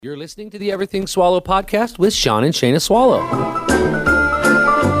You're listening to the Everything Swallow podcast with Sean and Shayna Swallow.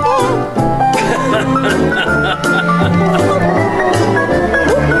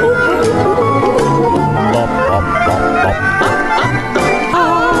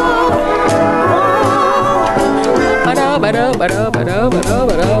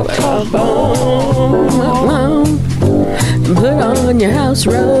 Put on your house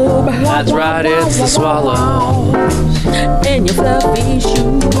robe. That's right, it's the Swallow. And your fluffy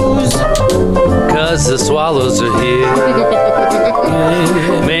shoes. Cause the Swallows are here.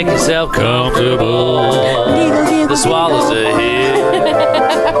 Make yourself comfortable. The Swallows are here.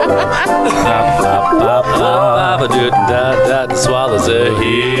 The Swallows are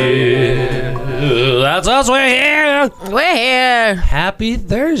here. That's us, we're here. We're here. Happy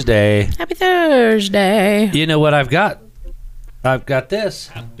Thursday. Happy Thursday. You know what I've got? I've got this.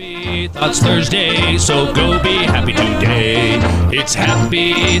 Happy Thoughts Thursday, so go be happy today. It's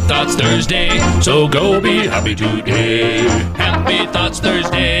Happy Thoughts Thursday, so go be happy today. Happy Thoughts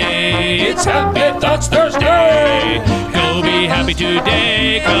Thursday, it's Happy Thoughts Thursday. Go be happy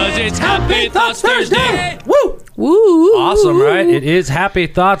today, cause it's Happy Thoughts Thursday. Woo! Woo. Awesome, right? It is Happy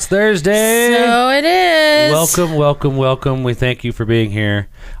Thoughts Thursday. So it is. Welcome, welcome, welcome. We thank you for being here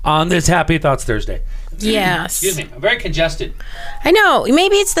on this Happy Thoughts Thursday. Yes. Excuse me. I'm very congested. I know.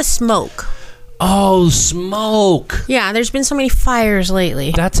 Maybe it's the smoke. Oh, smoke. Yeah, there's been so many fires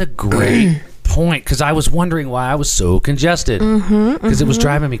lately. That's a great point, because I was wondering why I was so congested. Because it was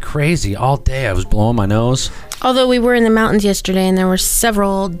driving me crazy all day. I was blowing my nose. Although we were in the mountains yesterday and there were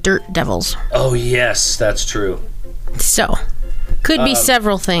several dirt devils. Oh, yes, that's true. So, could be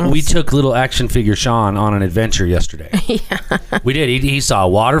several things. We took little action figure Sean on an adventure yesterday. Yeah. We did. He saw a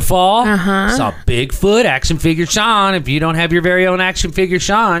waterfall. Saw Bigfoot. Action figure Sean. If you don't have your very own action figure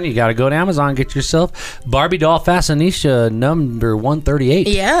Sean, you got to go to Amazon and get yourself Barbie doll Fashionisha number 138.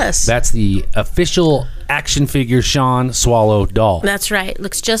 Yes. That's the official action figure Sean Swallow doll. That's right.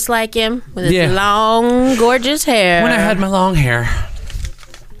 Looks just like him with his long, gorgeous hair. When I had my long hair.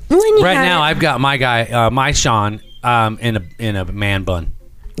 Right now, I've got my guy, my Sean, in a man bun.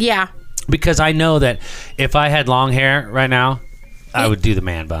 Yeah. Because I know that if I had long hair right now, I would do the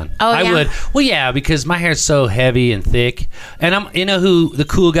man bun. Oh, I would. Well, yeah, because my hair's so heavy and thick. And you know who the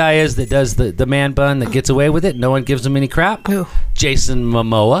cool guy is that does the man bun that gets away with it? No one gives him any crap. Who? Jason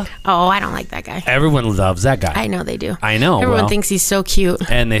Momoa. Oh, I don't like that guy. Everyone loves that guy. I know they do. I know. Everyone thinks he's so cute.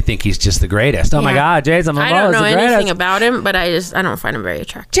 And they think he's just the greatest. Oh my Yeah. God, Jason Momoa is the greatest. I don't know anything about him, but I don't find him very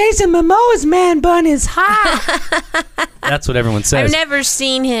attractive. Jason Momoa's man bun is hot. That's what everyone says. I've never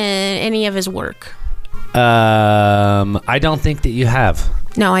seen any of his work. I don't think that you have.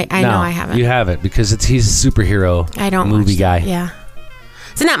 No, I know I haven't. You haven't, because he's a superhero movie guy. Yeah.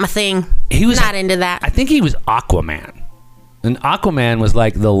 It's not my thing. He was not into that. I think he was Aquaman. And Aquaman was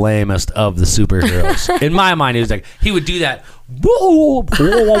like the lamest of the superheroes. In my mind, he would do that.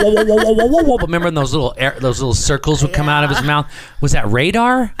 Remember when those little circles would come out of his mouth? Was that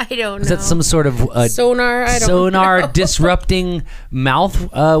radar? I don't know. Was that some sort of sonar? I don't know. disrupting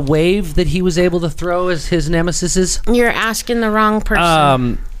mouth wave that he was able to throw as his nemesis? You're asking the wrong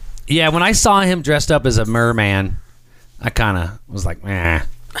person. Yeah, when I saw him dressed up as a merman, I kind of was like,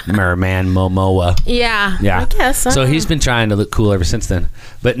 Merman Momoa. Yeah. Yeah. I guess. So he's been trying to look cool ever since then.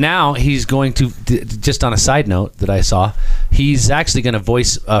 But now he's going to, just on a side note that I saw, he's actually going to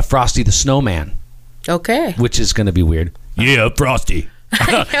voice Frosty the Snowman. Okay. Which is going to be weird. Yeah, Frosty.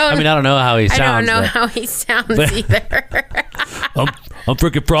 I mean, I don't know how he sounds. I don't know how he sounds either. I'm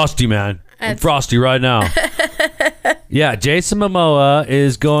freaking Frosty, man. I'm Frosty right now. Yeah, Jason Momoa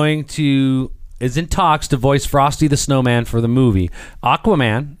is in talks to voice Frosty the Snowman for the movie.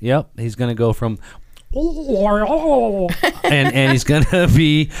 Aquaman, yep, he's going to go from and he's going to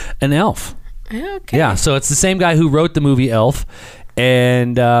be an elf. Okay. Yeah, so it's the same guy who wrote the movie Elf,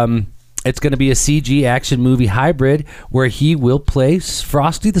 and it's going to be a CG action movie hybrid where he will play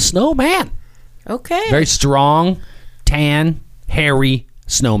Frosty the Snowman. Okay. Very strong, tan, hairy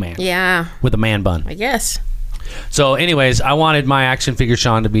snowman. Yeah. With a man bun. I guess. So anyways, I wanted my action figure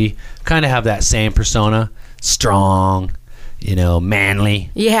Sean to be kind of have that same persona, strong, manly.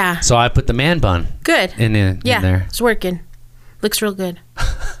 Yeah. So I put the man bun. Good. In there. It's working. Looks real good.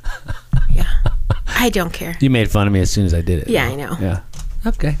 Yeah. I don't care. You made fun of me as soon as I did it. Yeah, I know. Yeah.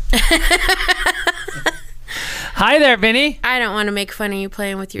 Okay. Hi there, Vinny. I don't want to make fun of you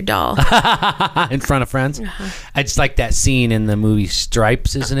playing with your doll. In front of friends. I just like that scene in the movie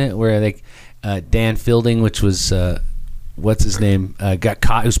Stripes, isn't it? Where Dan Fielding, which was what's his name, got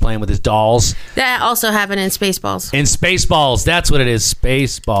caught. He was playing with his dolls. That also happened in Spaceballs. In Spaceballs, that's what it is.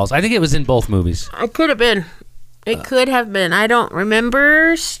 Spaceballs. I think it was in both movies. It could have been. It could have been. I don't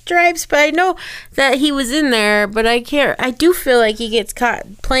remember Stripes, but I know that he was in there. But I do feel like he gets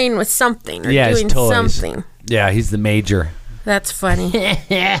caught playing with something or doing something. Yeah, he's the major. That's funny.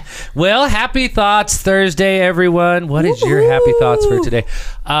 Well, happy thoughts Thursday, everyone. What is your happy thoughts for today?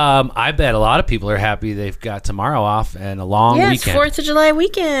 I bet a lot of people are happy they've got tomorrow off and a long weekend. 4th of July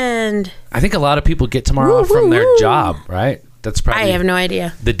weekend. I think a lot of people get tomorrow off from their job, right? That's probably I have no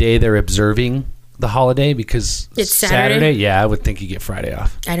idea. The day they're observing the holiday because it's Saturday. Yeah, I would think you get Friday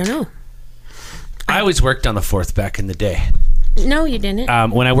off. I don't know. I always worked on the 4th back in the day. No, you didn't.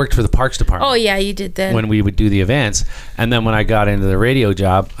 When I worked for the Parks Department. Oh, yeah, you did that. When we would do the events. And then when I got into the radio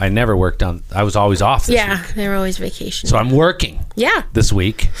job, I never worked on... I was always off this week. They were always vacation. So I'm working this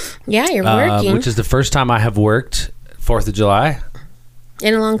week. Yeah, you're working. Which is the first time I have worked 4th of July.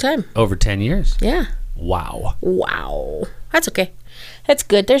 In a long time. Over 10 years. Yeah. Wow. That's okay. That's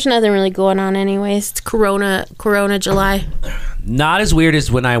good. There's nothing really going on anyways. It's Corona July. Not as weird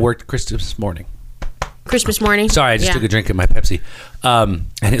as when I worked Christmas morning. Sorry, I just took a drink of my Pepsi. And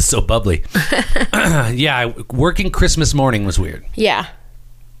it's so bubbly. Working Christmas morning was weird. Yeah.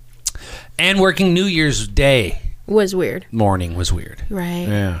 And working New Year's Day was weird. Morning was weird. Right.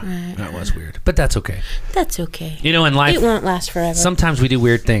 Yeah. That was weird. But that's okay. That's okay. You know, in life... It won't last forever. Sometimes we do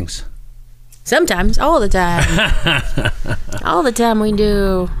weird things. Sometimes. All the time. All the time we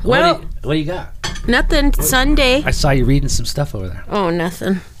do. Well... What do you got? Nothing. Sunday. I saw you reading some stuff over there. Oh,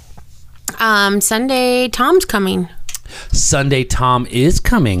 nothing. Sunday, Tom's coming. Sunday, Tom is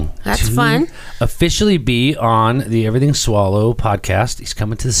coming. That's fun. Officially be on the Everything Swallow podcast. He's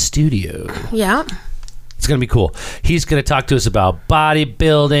coming to the studio. Yeah. It's going to be cool. He's going to talk to us about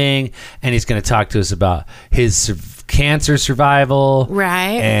bodybuilding, and he's going to talk to us about his cancer survival.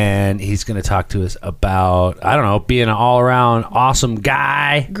 Right. And he's going to talk to us about, I don't know, being an all-around awesome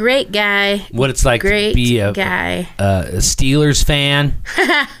guy. Great guy. What it's like to be a Steelers fan.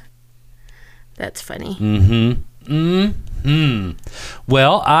 That's funny.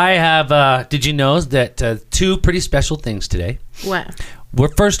 Well, I have, did you know that two pretty special things today? What? Well,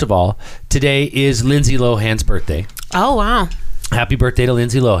 first of all, today is Lindsay Lohan's birthday. Oh, wow. Happy birthday to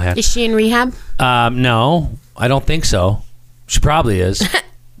Lindsay Lohan. Is she in rehab? No, I don't think so. She probably is.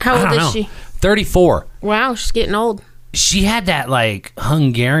 How old is she? 34. Wow, she's getting old. She had that, like,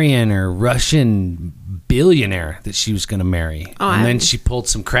 Hungarian or Russian billionaire that she was going to marry. And then she pulled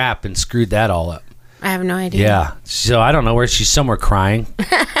some crap and screwed that all up. I have no idea. Yeah. So I don't know where she's somewhere crying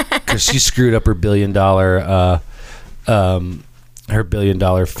because she screwed up her $1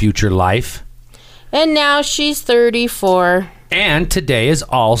 billion future life. And now she's 34. And today is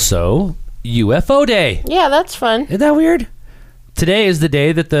also UFO Day. Yeah, that's fun. Isn't that weird? Today is the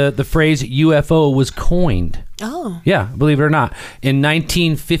day that the phrase UFO was coined. Oh. Yeah, believe it or not. In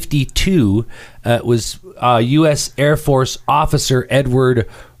 1952, it was U.S. Air Force officer Edward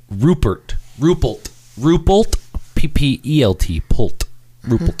Ruppelt, P-P-E-L-T, Pult,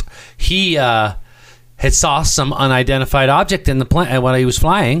 Ruppelt. He had saw some unidentified object in the plane when he was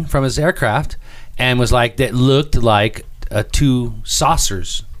flying from his aircraft and was like, that looked like two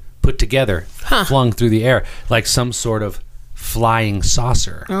saucers put together, flung through the air, like some sort of flying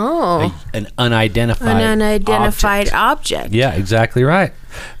saucer. Oh. An unidentified object. Yeah, exactly right.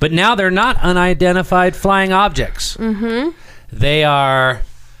 But now they're not unidentified flying objects. Mm-hmm. They are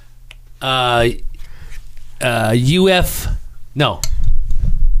UFPs.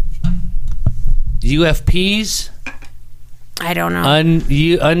 I don't know.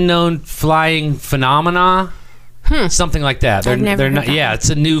 Unknown flying phenomena. Something like that. They're not. Yeah, it's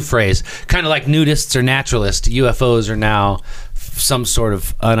a new phrase. Kind of like nudists or naturalists. UFOs are now some sort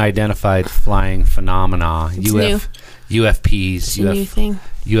of unidentified flying phenomena. UFPs. It's a new thing.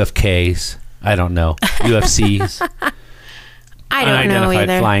 UFKs. I don't know. UFCs. I don't know either.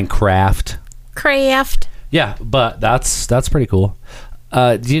 Unidentified flying craft. Yeah, but that's pretty cool.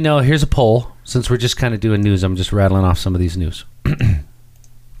 Do you know? Here's a poll. Since we're just kind of doing news, I'm just rattling off some of these news.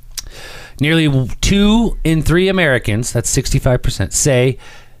 Nearly 2 in 3 Americans, that's 65%, say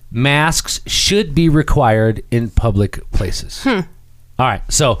masks should be required in public places. All right,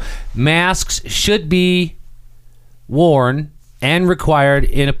 so masks should be worn and required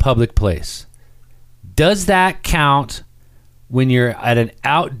in a public place. Does that count when you're at an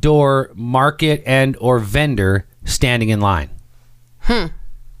outdoor market and or vendor standing in line? I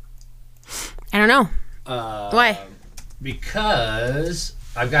don't know. Why? Because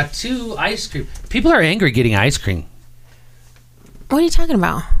I've got 2 ice cream. People are angry getting ice cream. What are you talking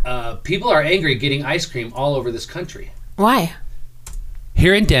about? People are angry getting ice cream all over this country. Why?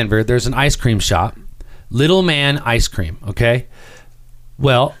 Here in Denver, there's an ice cream shop, Little Man Ice Cream, okay?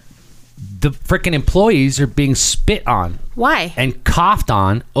 Well, the freaking employees are being spit on. Why? And coughed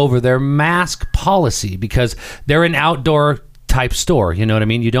on over their mask policy because they're an outdoor type store. You know what I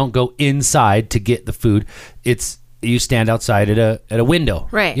mean? You don't go inside to get the food. You stand outside at a window.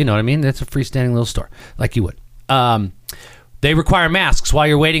 Right. You know what I mean? That's a freestanding little store like you would. They require masks while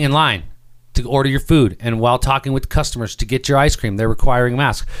you're waiting in line to order your food, and while talking with customers to get your ice cream, they're requiring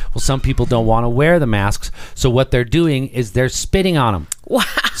masks. Well, some people don't want to wear the masks, so what they're doing is they're spitting on them. Wow.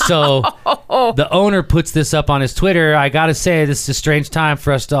 So the owner puts this up on his Twitter. I gotta say, this is a strange time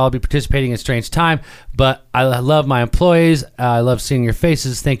for us to all be participating in a strange time, but I love my employees. I love seeing your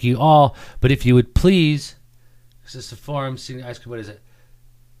faces. Thank you all. But if you would please, is this a forum? Seeing ice cream? What is it?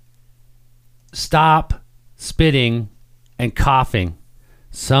 Stop spitting and coughing.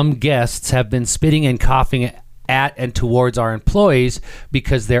 Some guests have been spitting and coughing at and towards our employees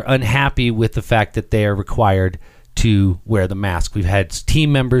because they're unhappy with the fact that they are required to wear the mask. We've had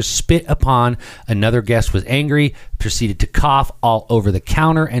team members spit upon. Another guest was angry, proceeded to cough all over the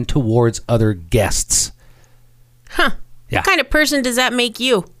counter and towards other guests. Huh. Yeah. What kind of person does that make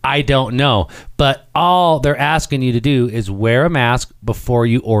you? I don't know. But all they're asking you to do is wear a mask before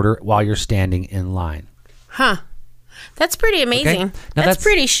you order while you're standing in line. Huh. That's pretty amazing. Okay. Now that's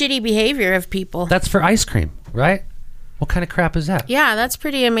pretty shitty behavior of people. That's for ice cream, right? What kind of crap is that? Yeah, that's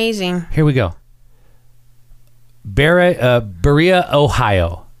pretty amazing. Here we go. Berea,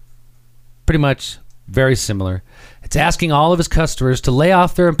 Ohio. Pretty much very similar. It's asking all of his customers to lay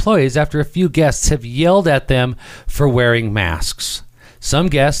off their employees after a few guests have yelled at them for wearing masks. Some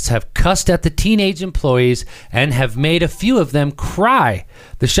guests have cussed at the teenage employees and have made a few of them cry.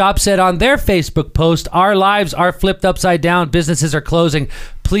 The shop said on their Facebook post, "Our lives are flipped upside down. Businesses are closing.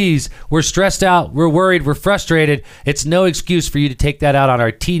 Please, we're stressed out. We're worried. We're frustrated. It's no excuse for you to take that out on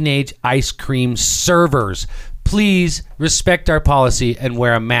our teenage ice cream servers. Please respect our policy and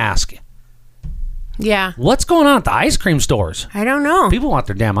wear a mask." Yeah. What's going on at the ice cream stores? I don't know. People want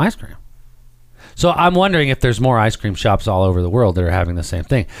their damn ice cream. So I'm wondering if there's more ice cream shops all over the world that are having the same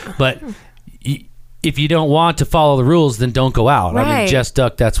thing. But if you don't want to follow the rules, then don't go out. Right. I mean, Jess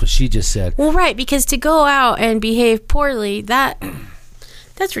Duck, that's what she just said. Well, right, because to go out and behave poorly,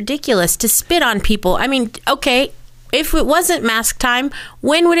 that's ridiculous. To spit on people. I mean, okay, if it wasn't mask time,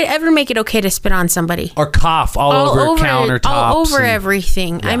 when would it ever make it okay to spit on somebody? Or cough all over countertops. All over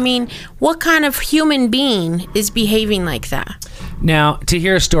everything. Yeah. I mean, what kind of human being is behaving like that? Now, to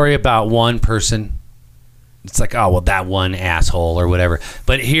hear a story about one person, it's like, oh, well, that one asshole or whatever.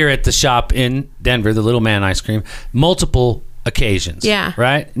 But here at the shop in Denver, the Little Man Ice Cream, multiple occasions. Yeah.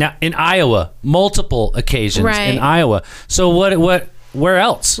 Right? Now, in Iowa, multiple occasions right. in Iowa. So where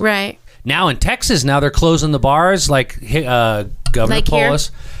else? Right. Now in Texas, now they're closing the bars, like Governor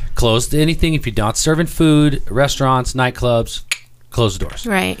Polis closed anything. If you're not serving food, restaurants, nightclubs, close the doors.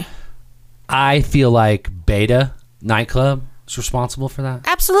 Right. I feel like Beta nightclub is responsible for that.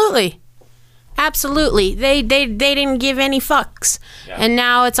 Absolutely. They didn't give any fucks. Yeah. And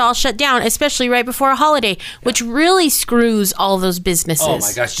now it's all shut down, especially right before a holiday, which really screws all those businesses. Oh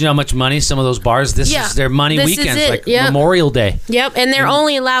my gosh, do you know how much money some of those bars, this is their money weekends, like Memorial Day. Yep, and they're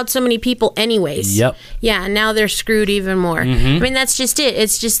only allowed so many people anyways. Yep. Yeah, and now they're screwed even more. Mm-hmm. I mean, that's just it.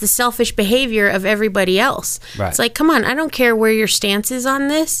 It's just the selfish behavior of everybody else. Right. It's like, come on, I don't care where your stance is on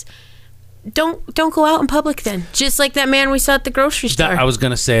this. Don't go out in public then. Just like that man we saw at the grocery store. I was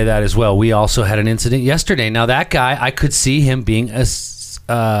going to say that as well. We also had an incident yesterday. Now that guy, I could see him being a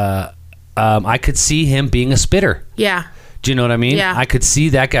spitter. Yeah. Do you know what I mean? Yeah. I could see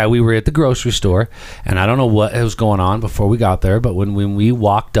that guy. We were at the grocery store, and I don't know what was going on before we got there, but when we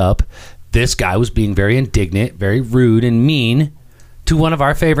walked up, this guy was being very indignant, very rude and mean to one of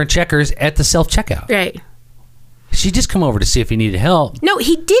our favorite checkers at the self-checkout. Right. She just come over to see if he needed help. No,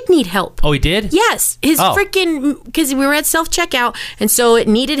 he did need help. Oh, he did? Yes. Because we were at self-checkout, and so it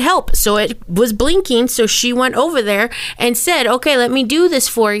needed help. So it was blinking, so she went over there and said, okay, let me do this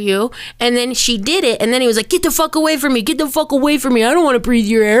for you. And then she did it, and then he was like, get the fuck away from me. Get the fuck away from me. I don't want to breathe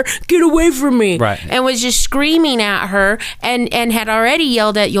your air. Get away from me. Right. And was just screaming at her and had already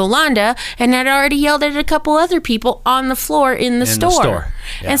yelled at Yolanda and had already yelled at a couple other people on the floor in the store.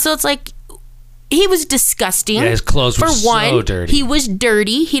 Yeah. And so it's like, he was disgusting. Yeah, his clothes were so dirty. He was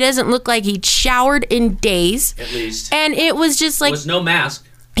dirty. He doesn't look like he'd showered in days. At least. And it was just like... There was no mask.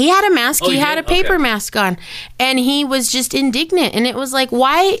 He had a mask. He had a paper mask on. And he was just indignant. And it was like,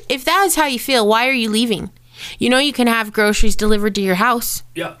 why... If that is how you feel, why are you leaving? You know, you can have groceries delivered to your house.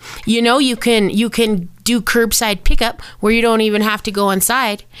 Yeah. You know, you can do curbside pickup where you don't even have to go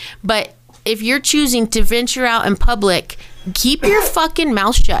inside. But if you're choosing to venture out in public, keep your fucking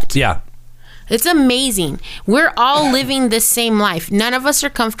mouth shut. Yeah. It's amazing. We're all living this same life. None of us are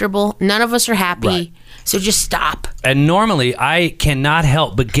comfortable. None of us are happy. Right. So just stop. And normally, I cannot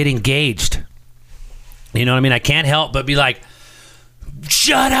help but get engaged. You know what I mean? I can't help but be like,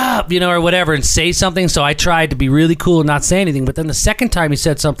 shut up, or whatever, and say something. So I tried to be really cool and not say anything. But then the second time he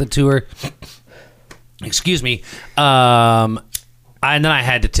said something to her, excuse me, and then I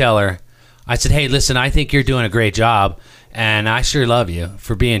had to tell her, I said, hey, listen, I think you're doing a great job, and I sure love you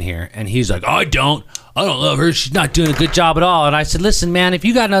for being here. And he's like, I don't love her. She's not doing a good job at all. And I said, listen, man, if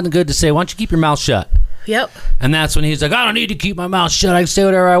you got nothing good to say, why don't you keep your mouth shut? Yep. And that's when he's like, I don't need to keep my mouth shut. I can say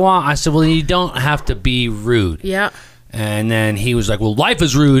whatever I want. I said, well, you don't have to be rude. Yep. And then he was like, well, life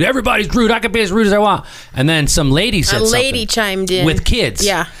is rude. Everybody's rude. I can be as rude as I want. And then some lady said something. A lady chimed in. With kids.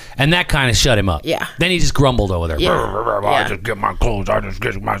 Yeah. And that kind of shut him up. Yeah. Then he just grumbled over there. Yeah. I just get my clothes. I just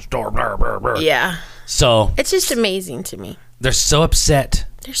get my store. Yeah. So. It's just amazing to me. They're so upset.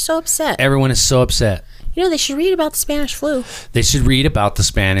 They're so upset. Everyone is so upset. They should read about the Spanish flu. They should read about the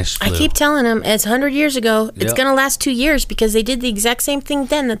Spanish flu. I keep telling them, it's 100 years ago. It's going to last 2 years because they did the exact same thing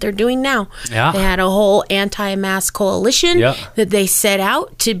then that they're doing now. Yeah. They had a whole anti-mask coalition that they set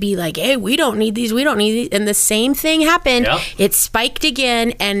out to be like, hey, we don't need these. And the same thing happened. Yep. It spiked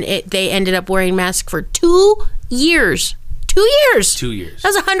again, and they ended up wearing masks for 2 years. 2 years. 2 years. That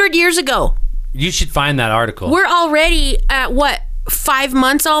was 100 years ago. You should find that article. We're already at, 5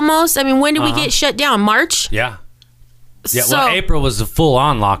 months almost? I mean, when did we get shut down? March? Yeah. Yeah, well, April was a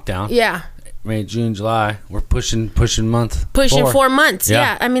full-on lockdown. Yeah. May, June, July. We're pushing month. Pushing 4 months.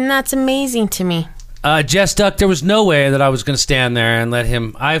 Yeah. I mean, that's amazing to me. Jess Duck, there was no way that I was going to stand there and let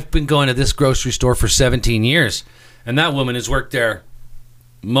him. I've been going to this grocery store for 17 years, and that woman has worked there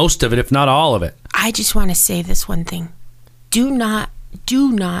most of it, if not all of it. I just want to say this one thing. Do not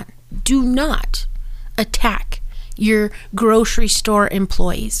attack your grocery store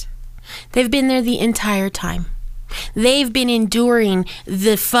employees. They've been there the entire time. They've been enduring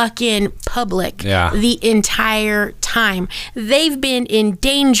the fucking public the entire time. They've been in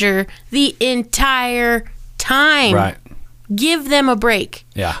danger the entire time. Right. Give them a break.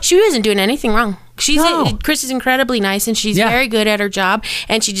 Yeah. She wasn't doing anything wrong. Chris is incredibly nice, and she's very good at her job,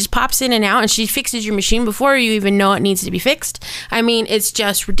 and she just pops in and out, and she fixes your machine before you even know it needs to be fixed. I mean, it's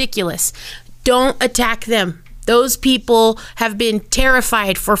just ridiculous. Don't attack them. Those people have been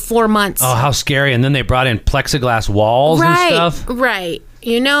terrified for 4 months. Oh, how scary. And then they brought in plexiglass walls and stuff. Right.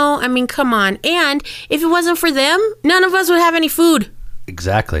 I mean, come on. And if it wasn't for them, none of us would have any food.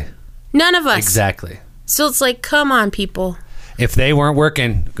 Exactly. None of us. Exactly. So it's like, come on, people. If they weren't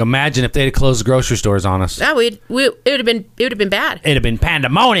working, imagine if they'd have closed the grocery stores on us. Yeah, it would have been bad. It'd have been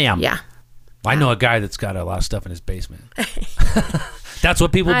pandemonium. Yeah. I know a guy that's got a lot of stuff in his basement. That's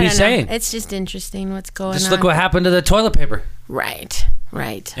what people be saying. It's just interesting what's going on. Just look what happened to the toilet paper. Right.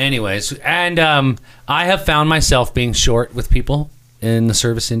 Anyways, and I have found myself being short with people in the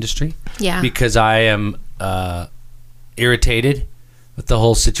service industry. Yeah. Because I am irritated with the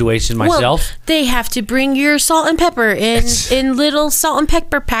whole situation myself. Well, they have to bring your salt and pepper in little salt and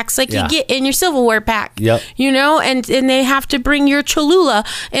pepper packs like you get in your silverware pack. Yep. And they have to bring your Cholula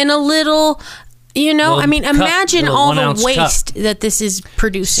in a little... I mean, imagine all the waste that this is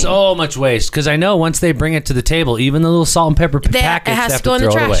producing. So much waste. Because I know once they bring it to the table, even the little salt and pepper packets it has have to go in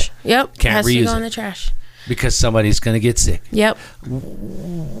the throw it away. trash. Yep. Can't it has reuse to go in the trash. Because somebody's going to get sick. Yep.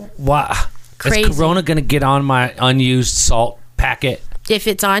 Wow. Crazy. Is Corona going to get on my unused salt packet? If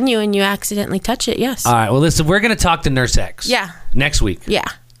it's on you and you accidentally touch it, yes. All right. Well, listen, we're going to talk to Nurse X. Yeah. Next week. Yeah.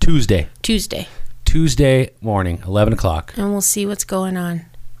 Tuesday morning, 11 o'clock. And we'll see what's going on.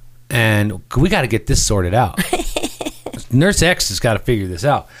 And we got to get this sorted out. Nurse X has got to figure this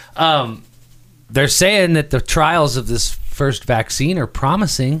out. They're saying that the trials of this first vaccine are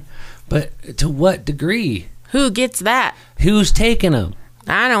promising, but to what degree? Who gets that? Who's taking them?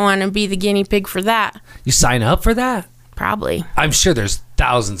 I don't want to be the guinea pig for that. You sign up for that? Probably. I'm sure there's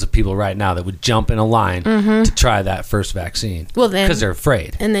thousands of people right now that would jump in a line to try that first vaccine. Well, then, because they're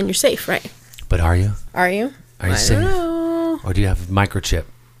afraid. And then you're safe, right? But are you? Are you? Are you safe? I don't know. Or do you have a microchip?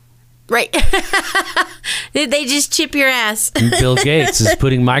 Right. Did they just chip your ass? And Bill Gates is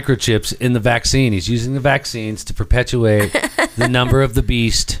putting microchips in the vaccine. He's using the vaccines to perpetuate the number of the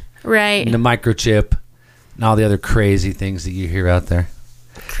beast. Right. And the microchip and all the other crazy things that you hear out there.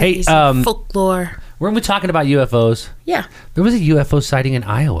 Crazy folklore. Weren't we talking about UFOs? Yeah. There was a UFO sighting in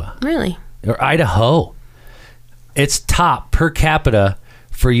Iowa. Really? Or Idaho. It's top per capita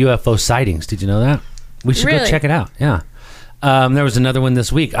for UFO sightings. Did you know that? We should go check it out. Yeah. There was another one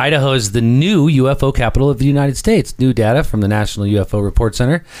this week. Idaho is the new UFO capital of the United States. New data from the National UFO Report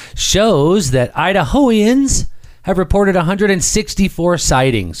Center shows that Idahoans have reported 164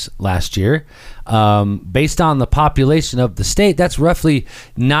 sightings last year. Based on the population of the state, that's roughly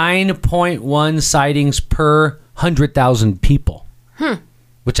 9.1 sightings per 100,000 people.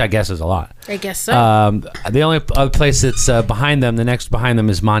 Which I guess is a lot. I guess so. The only other place that's behind them, the next behind them,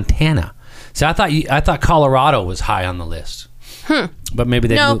 is Montana. So I thought Colorado was high on the list. But maybe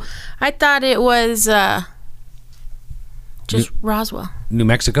they no. I thought it was just Roswell, New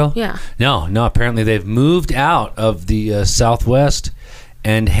Mexico. Yeah. No. Apparently they've moved out of the Southwest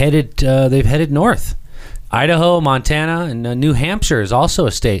and they've headed north. Idaho, Montana, and New Hampshire is also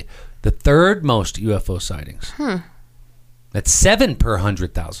a state. The third most UFO sightings. That's 7 per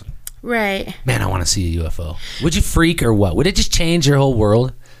 100,000. Right. Man, I want to see a UFO. Would you freak or what? Would it just change your whole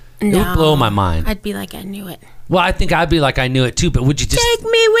world? No. It would blow my mind. I'd be like, I knew it. Well, I think I'd be like, I knew it too, but would you just... Take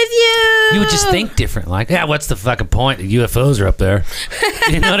me with you! You would just think different. Like, yeah, what's the fucking point? The UFOs are up there.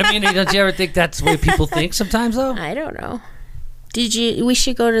 You know what I mean? Don't you ever think that's the way people think sometimes, though? I don't know. We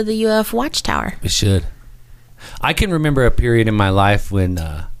should go to the UF Watchtower. We should. I can remember a period in my life when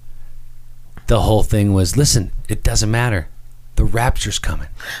the whole thing was, listen, it doesn't matter. The rapture's coming.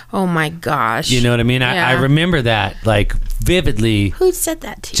 Oh my gosh. You know what I mean? Yeah. I remember that, like, vividly. Who said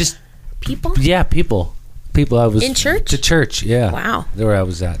that to you? Just people? Yeah, people. I was in church? To church, yeah. Wow. Where I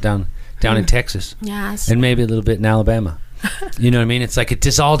was at, down in Texas. Yes. And maybe a little bit in Alabama. You know what I mean? It's like it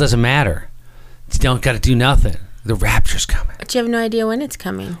just all doesn't matter. You don't got to do nothing. The rapture's coming. But you have no idea when it's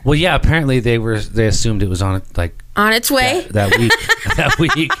coming. Well, yeah. Apparently, they assumed it was on its way that week. That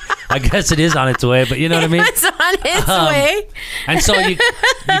week. I guess it is on its way, but you know what I mean? It's on its way. And so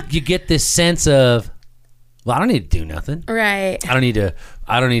you get this sense of, well, I don't need to do nothing. Right. I don't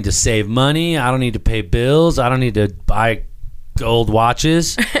need to save money. I don't need to pay bills. I don't need to buy gold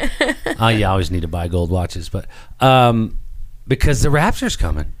watches. You always need to buy gold watches, but because the rapture's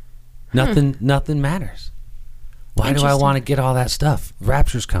coming. Nothing matters. Why do I want to get all that stuff?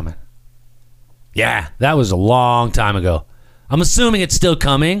 Rapture's coming. Yeah, that was a long time ago. I'm assuming it's still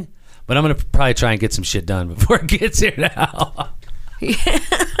coming, but I'm going to probably try and get some shit done before it gets here now.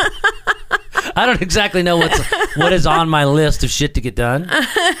 I don't exactly know what is on my list of shit to get done,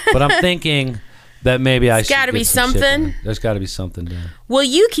 but I'm thinking that maybe I should got to be something. There's got to be something done. Well,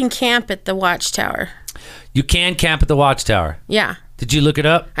 you can camp at the Watchtower. You can camp at the Watchtower? Yeah. Did you look it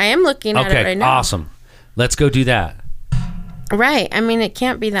up? I am looking at it right now. Awesome. Let's go do that. Right. I mean, it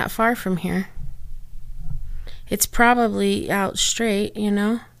can't be that far from here. It's probably out straight, you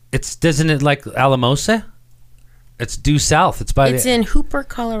know? Isn't it like Alamosa? It's due south. It's in Hooper,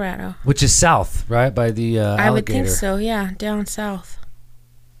 Colorado. Which is south, right? By the alligator. I would think so, yeah. Down south.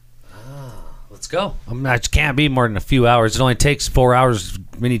 Let's go. It can't be more than a few hours. It only takes 4 hours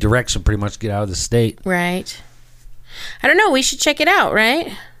any direction pretty much to get out of the state. Right. I don't know. We should check it out,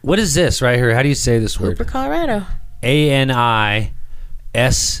 right? What is this right here? How do you say this word? Hooper, Colorado. Anisette.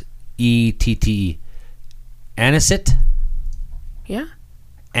 Anisette? Yeah.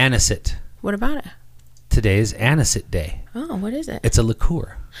 Anisette. What about it? Today is Anisette Day. Oh, what is it? It's a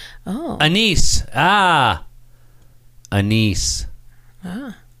liqueur. Oh. Anise. Anise.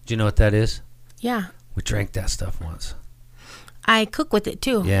 Do you know what that is? Yeah. We drank that stuff once. I cook with it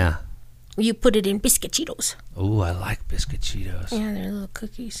too. Yeah. You put it in biscuit Cheetos. Ooh, I like biscuit Cheetos. Yeah, they're little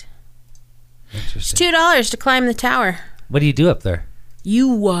cookies. Interesting. It's $2 to climb the tower. What do you do up there? You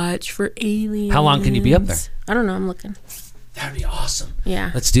watch for aliens. How long can you be up there? I don't know. I'm looking. That'd be awesome.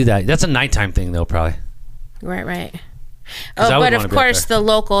 Yeah. Let's do that. That's a nighttime thing, though, probably. Right. Oh, but of course, the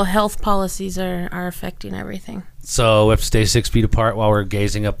local health policies are affecting everything. So we have to stay 6 feet apart while we're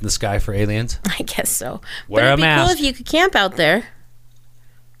gazing up in the sky for aliens? I guess so. Wear a mask. But it'd be cool if you could camp out there.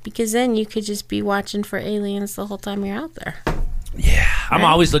 Because then you could just be watching for aliens the whole time you're out there. Yeah. I'm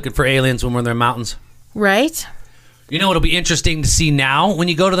always looking for aliens when we're in the mountains. Right. You know what'll be interesting to see now when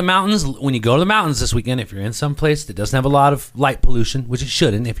you go to the mountains? When you go to the mountains this weekend, if you're in some place that doesn't have a lot of light pollution, which it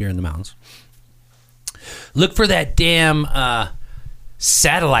shouldn't if you're in the mountains, look for that damn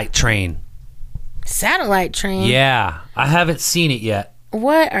satellite train. Satellite train? Yeah. I haven't seen it yet.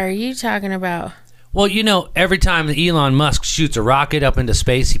 What are you talking about? Well, you know, every time that Elon Musk shoots a rocket up into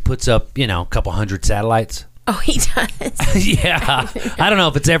space, he puts up, a couple hundred satellites. Oh, he does? Yeah. I don't know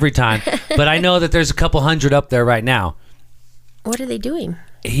if it's every time, but I know that there's a couple hundred up there right now. What are they doing?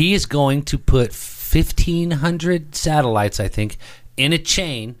 He is going to put 1,500 satellites, I think, in a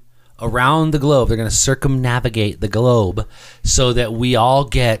chain around the globe. They're going to circumnavigate the globe so that we all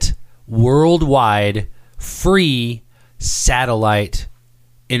get worldwide free satellite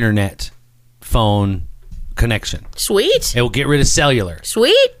internet phone connection. Sweet. It will get rid of cellular.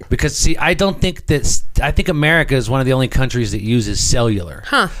 Sweet. Because, see, I think America is one of the only countries that uses cellular.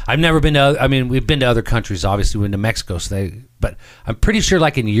 Huh. I've never been to, we've been to other countries, obviously, we've been to Mexico, but I'm pretty sure,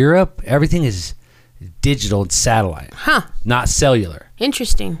 like in Europe, everything is digital and satellite. Huh. Not cellular.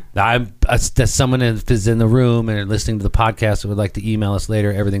 Interesting. That's someone is in the room and listening to the podcast that would like to email us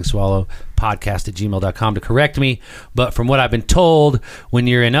later, everythingswallowpodcast@gmail.com, to correct me. But from what I've been told, when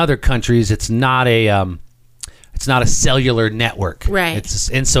you're in other countries, it's not a cellular network. Right.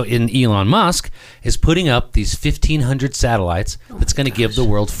 And so Elon Musk is putting up these 1,500 satellites that's going to give the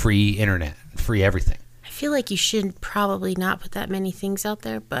world free internet, free everything. I feel like you should probably not put that many things out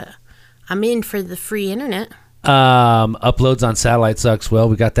there, but I'm in for the free internet. Uploads on satellite sucks. Well,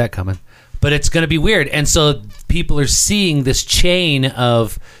 we got that coming. But it's going to be weird. And so people are seeing this chain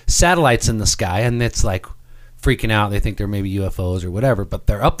of satellites in the sky, and it's like freaking out. They think they're maybe UFOs or whatever, but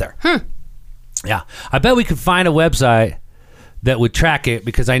they're up there. Yeah. I bet we could find a website that would track it,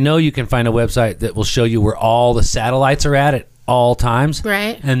 because I know you can find a website that will show you where all the satellites are at all times.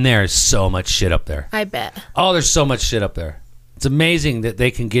 Right. And there's so much shit up there. I bet. Oh, there's so much shit up there. It's amazing that they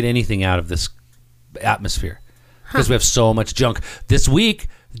can get anything out of this atmosphere, because we have so much junk. This week,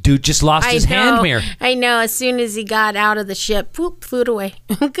 dude just lost his hand mirror. I know. As soon as he got out of the ship, whoop, flew it away.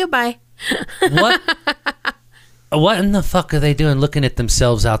 Goodbye. What in the fuck are they doing looking at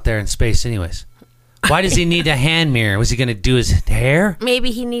themselves out there in space anyways? Why does he need a hand mirror? Was he going to do his hair? Maybe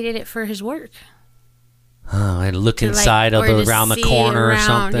he needed it for his work. Oh, and look inside around the corner or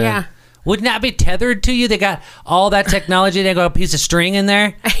something. Yeah. Wouldn't that be tethered to you? They got all that technology. They got a piece of string in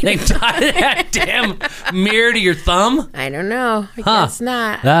there. They tie that damn mirror to your thumb. I don't know. I guess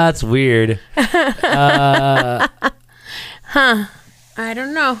not. That's weird. I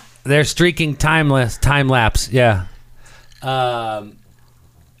don't know. They're streaking time lapse. Yeah.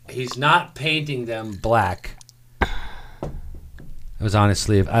 He's not painting them black. It was on his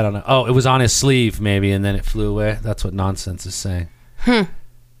sleeve. I don't know. Oh, it was on his sleeve maybe, and then it flew away. That's what Nonsense is saying.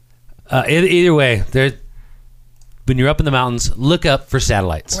 Either way, when you're up in the mountains, look up for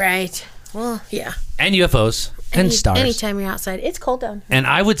satellites. Right. Well, yeah. And UFOs and stars. Anytime you're outside. It's cold down here. And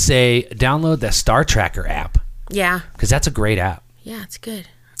I would say download the Star Tracker app. Yeah. Because that's a great app. Yeah, it's good.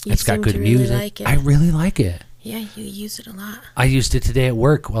 It's got good music. Really like it. I really like it. Yeah, you use it a lot. I used it today at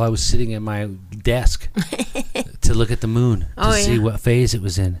work while I was sitting at my desk to look at the moon to see what phase it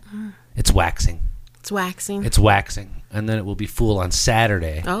was in. It's waxing. It's waxing. It's waxing. And then it will be full on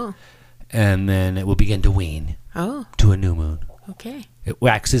Saturday. Oh. And then it will begin to wane. Oh. To a new moon. Okay. It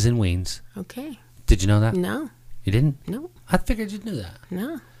waxes and wanes. Okay. Did you know that? No. You didn't? No. I figured you knew that.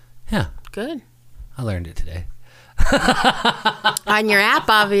 No. Yeah. Good. I learned it today. On your app,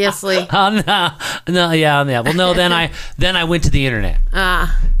 obviously. No, yeah. Well, no. Then I went to the internet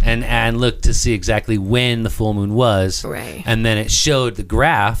and looked to see exactly when the full moon was. Right. And then it showed the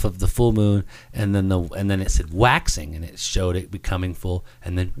graph of the full moon, and then it said waxing, and it showed it becoming full,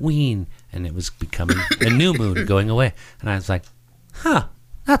 and then wane, and it was becoming a new moon going away. And I was like,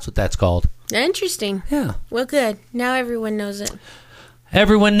 that's what that's called. Interesting. Yeah. Well, good. Now everyone knows it.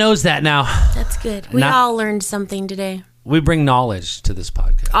 Everyone knows that now. That's good. We all learned something today. We bring knowledge to this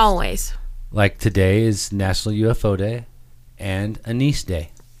podcast. Always. Like today is National UFO Day and Anise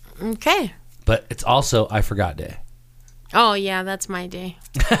Day. Okay. But it's also I Forgot Day. Oh, yeah, that's my day.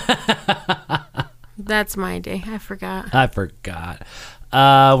 That's my day. I forgot.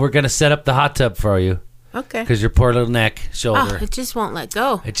 We're going to set up the hot tub for you. Okay. Because your poor little neck, shoulder. Oh, it just won't let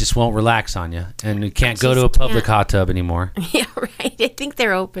go. It just won't relax on you. And you can't go to a public hot tub anymore. Yeah, right. I think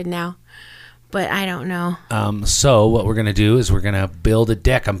they're open now. But I don't know. So what we're going to do is we're going to build a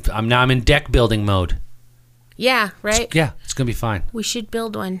deck. I'm in deck building mode. Yeah, right? It's going to be fine. We should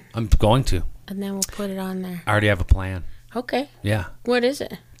build one. I'm going to. And then we'll put it on there. I already have a plan. Okay. Yeah. What is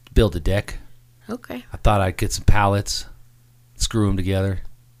it? Build a deck. Okay. I thought I'd get some pallets, screw them together.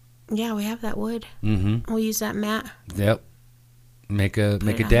 Yeah, we have that wood. Mm-hmm. We'll use that mat. Yep. Make a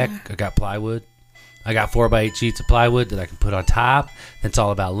deck. I got plywood. I got 4x8 sheets of plywood that I can put on top. It's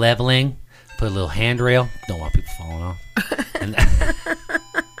all about leveling. Put a little handrail. Don't want people falling off.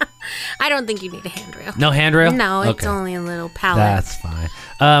 I don't think you need a handrail. No handrail? No, it's only a little pallet. That's fine.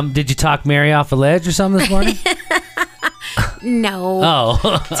 Did you talk Mary off a ledge or something this morning? No. Oh.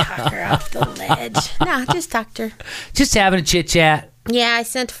 Talk her off the ledge. No, just talked her. Just having a chit chat. Yeah, I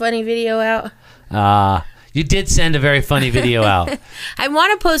sent a funny video out. You did send a very funny video out. I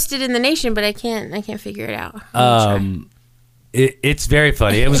want to post it in the Nation, but I can't figure it out. It's very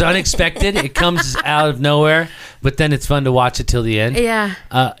funny. It was unexpected. It comes out of nowhere, but then it's fun to watch it till the end. Yeah.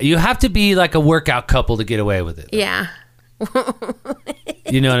 You have to be like a workout couple to get away with it. Yeah.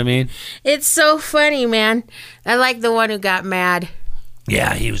 You know what I mean? It's so funny, man. I like the one who got mad.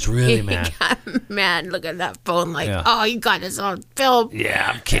 Yeah, he was really mad. He got mad. Look at that phone like, Yeah. oh, you got this on film.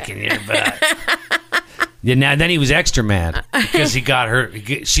 Yeah, I'm kicking your butt. Yeah, now then he was extra mad because he got her.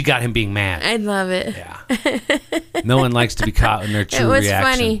 She got him being mad. I love it. Yeah. No one likes to be caught in their true It was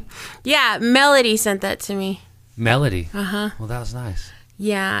reaction. funny. Yeah, Melody sent that to me. Melody. Uh-huh. Well, that was nice.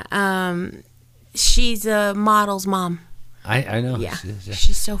 Yeah, she's a model's mom. I know. Yeah, She is, yeah.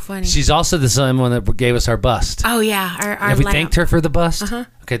 she's so funny. She's also the same one that gave us our bust. Oh, yeah, our Have we lamp. thanked her for the bust? Uh-huh.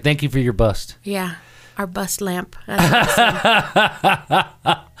 Okay, thank you for your bust. Yeah, our bust lamp. That's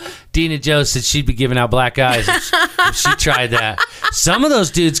awesome. Dina Joe said she'd be giving out black eyes if she tried that. Some of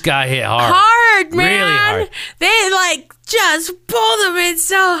those dudes got hit hard. Hard, man. Really hard. They like just pulled them in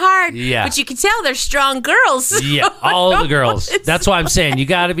so hard. Yeah. But you can tell they're strong girls. Yeah, all the girls. That's why I'm saying you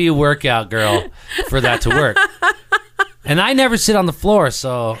got to be a workout girl for that to work. And I never sit on the floor,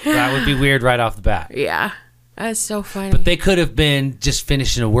 so that would be weird right off the bat. Yeah. That's so funny. But they could have been just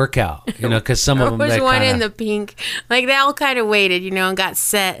finishing a workout, because some of them. There was they one kinda, in the pink. Like, they all kind of waited, and got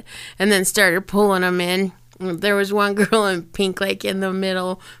set and then started pulling them in. There was one girl in pink, like, in the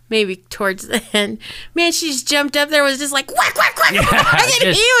middle, maybe towards the end. Man, she just jumped up there, was just like, whack, whack, whack. Yeah, And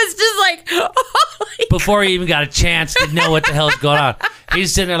then he was just like, holy before he even got a chance to know what the hell's going on.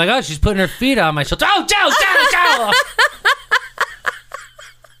 He's sitting there like, oh, she's putting her feet on my shoulder. Oh, Joe.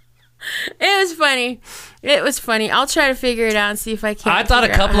 It was funny. It was funny. I'll try to figure it out and see if I can. I thought a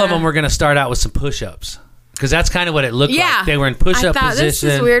couple of them were going to start out with some push-ups. Because that's kind of what it looked like. They were in push-up I thought, position.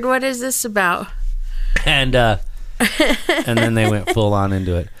 this is weird. What is this about? And then they went full on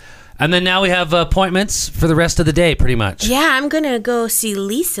into it. And then now we have appointments for the rest of the day, pretty much. Yeah, I'm going to go see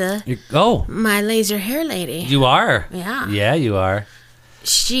Lisa, my laser hair lady. You are? Yeah. Yeah, you are.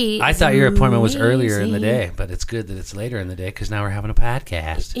 I thought your appointment was earlier in the day, but it's good that it's later in the day because now we're having a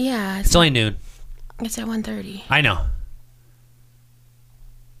podcast. Yeah. It's only noon. It's at 1:30. I know.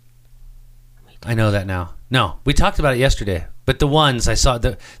 I know that now. No, we talked about it yesterday, but the ones I saw,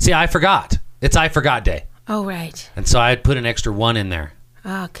 I forgot. It's I forgot day. Oh, right. And so I had put an extra one in there.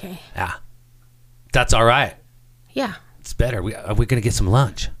 Okay. Yeah. That's all right. Yeah. It's better. Are we going to get some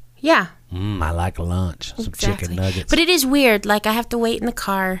lunch? Yeah. I like lunch. Some chicken nuggets. But it is weird. Like, I have to wait in the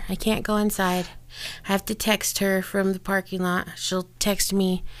car. I can't go inside. I have to text her from the parking lot. She'll text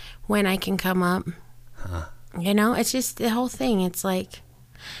me when I can come up. Huh. It's just the whole thing. It's like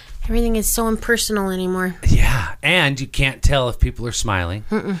everything is so impersonal anymore. Yeah. And you can't tell if people are smiling.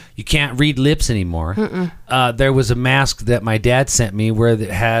 Mm-mm. You can't read lips anymore. There was a mask that my dad sent me where it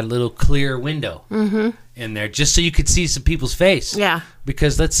had a little clear window in there just so you could see some people's face. Yeah.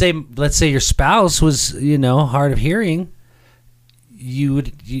 Because let's say your spouse was, hard of hearing.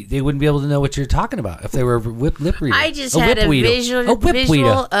 They wouldn't be able to know what you're talking about if they were a lip reader. I just had a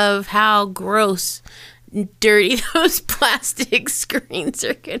visual of how gross, dirty those plastic screens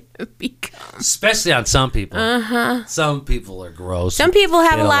are going to become. Especially on some people. Some people are gross. Some people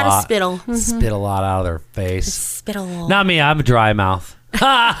have a lot of spittle. Spit a lot out of their face. Spittle. Not me. I'm a dry mouth.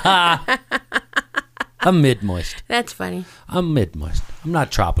 I'm mid-moist. That's funny. I'm mid-moist. I'm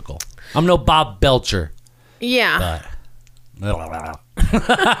not tropical. I'm no Bob Belcher. Yeah. But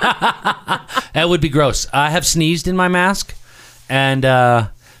that would be gross. I have sneezed in my mask, and the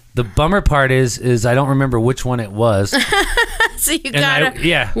bummer part is I don't remember which one it was. So you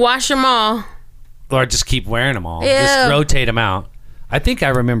gotta wash them all, or just keep wearing them all. Ew. Just rotate them out. I think I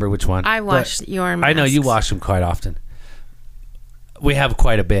remember which one. I wash your masks. I know you wash them quite often. We have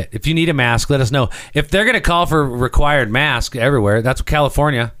quite a bit. If you need a mask, let us know. If they're going to call for required mask everywhere, that's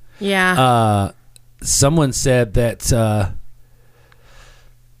California. Yeah. Someone said that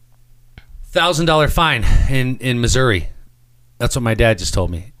 $1,000 fine in Missouri. That's what my dad just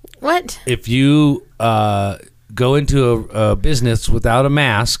told me. What? If you go into a business without a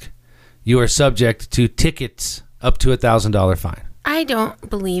mask, you are subject to tickets up to $1,000 fine. I don't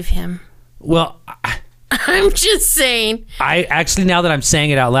believe him. Well, I'm just saying. I actually, now that I'm saying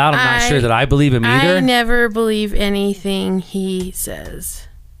it out loud, I'm not sure that I believe him either. I never believe anything he says.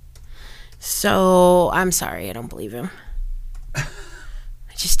 So, I'm sorry, I don't believe him. I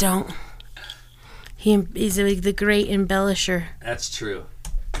just don't. He's the great embellisher. That's true.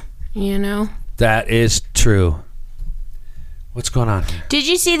 That is true. What's going on here? Did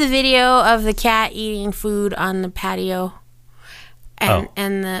you see the video of the cat eating food on the patio?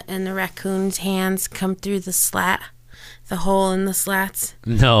 And the raccoon's hands come through the hole in the slats?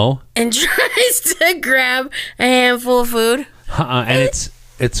 No. And tries to grab a handful of food. And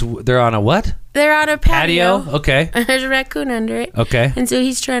they're on a what? They're on a patio. Okay. And there's a raccoon under it. Okay. And so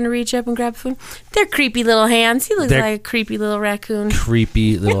he's trying to reach up and grab food. They're creepy little hands. He looks like a creepy little raccoon.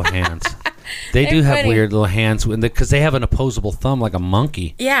 Creepy little hands. They do have funny. weird little hands because they have an opposable thumb like a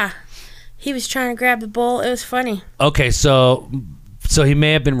monkey. Yeah. He was trying to grab the bowl. It was funny. Okay, so he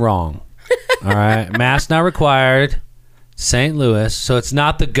may have been wrong. All right. Mask not required. St. Louis. So it's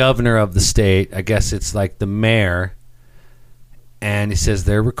not the governor of the state. I guess it's like the mayor. And he says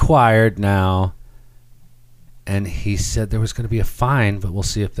they're required now. And he said there was going to be a fine, but we'll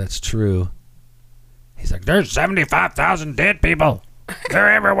see if that's true. He's like, there's 75,000 dead people.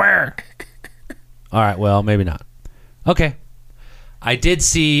 They're everywhere. All right, well, maybe not. Okay. I did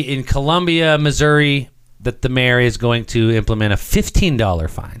see in Columbia, Missouri, that the mayor is going to implement a $15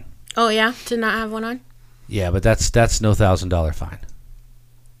 fine. Oh, yeah? To not have one on? Yeah, but that's no $1,000 fine.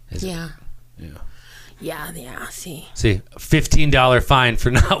 Is Yeah. it? Yeah. Yeah, see. See, $15 fine for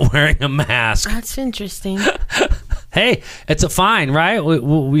not wearing a mask. That's interesting. Hey, it's a fine, right?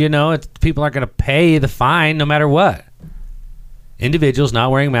 People aren't going to pay the fine no matter what. Individuals not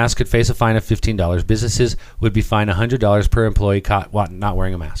wearing masks could face a fine of $15. Businesses would be fined $100 per employee caught not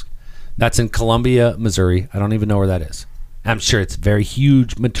wearing a mask. That's in Columbia, Missouri. I don't even know where that is. I'm sure it's a very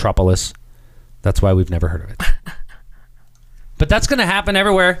huge metropolis. That's why we've never heard of it. But that's going to happen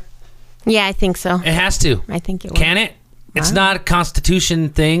everywhere. Yeah, I think so. It has to. I think it will. Can it? It's not a Constitution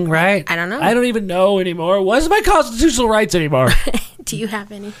thing, right? I don't know. I don't even know anymore. What's my constitutional rights anymore? Do you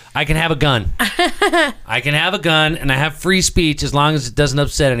have any? I can have a gun. I can have a gun, and I have free speech as long as it doesn't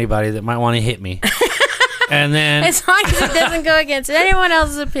upset anybody that might want to hit me. And then, as long as it doesn't go against anyone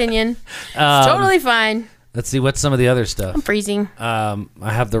else's opinion, it's totally fine. Let's see, what's some of the other stuff? I'm freezing. I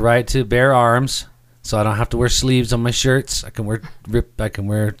have the right to bear arms, so I don't have to wear sleeves on my shirts. I can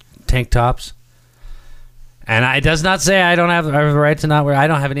wear tank tops. And it does not say I have the right to not wear. I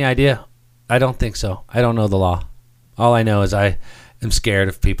don't have any idea. I don't think so. I don't know the law. All I know is I am scared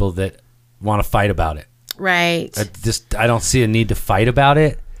of people that want to fight about it. Right. I don't see a need to fight about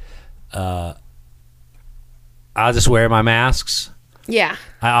it. I'll just wear my masks. Yeah.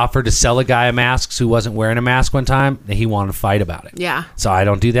 I offered to sell a guy a mask who wasn't wearing a mask one time, and he wanted to fight about it. Yeah. So I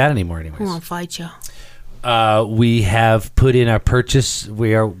don't do that anymore anyways. We won't fight you. We have put in our purchase.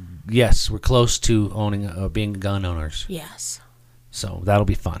 We're close to being gun owners. Yes. So that'll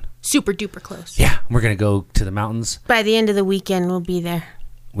be fun. Super duper close. Yeah, we're going to go to the mountains. By the end of the weekend, we'll be there.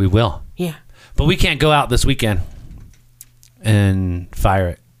 We will. Yeah. But we can't go out this weekend and fire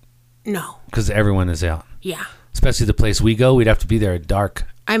it. No. Because everyone is out. Yeah. Especially the place we go, we'd have to be there at dark.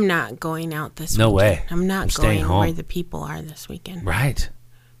 I'm not going out this weekend. No way. I'm not staying going home. where the people are this weekend. Right.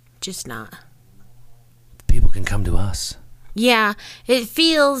 Just not. People can come to us. Yeah, it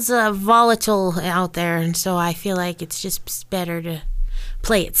feels volatile out there, and so I feel like it's just better to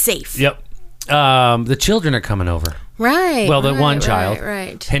play it safe. Yep. The children are coming over. Right. Well, the one child.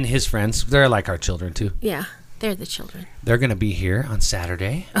 Right. And his friends. They're like our children, too. Yeah, they're the children. They're going to be here on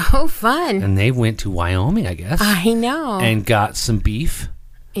Saturday. Oh, fun. And they went to Wyoming, I guess. I know. And got some beef.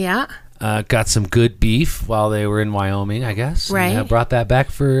 Yeah. Got some good beef while they were in Wyoming, I guess. Right. And brought that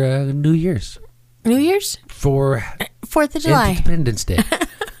back for New Year's. New Year's? For 4th of July. Independence Day.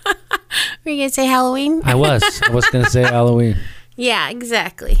 Were you going to say Halloween? I was going to say Halloween. Yeah,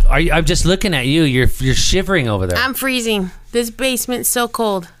 exactly. I'm just looking at you. You're shivering over there. I'm freezing. This basement's so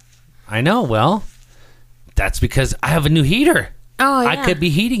cold. I know. Well, that's because I have a new heater. Oh, yeah. I could be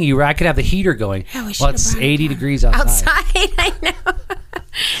heating you. I could have the heater going. Yeah, we well, it's 80 degrees outside. I know.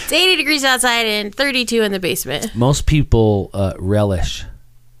 It's 80 degrees outside and 32 in the basement. Most people relish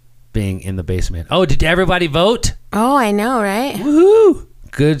being in the basement. Oh, did everybody vote? Oh, I know, right? Woohoo!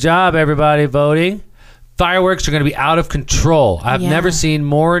 Good job, everybody voting. Fireworks are going to be out of control. I've never seen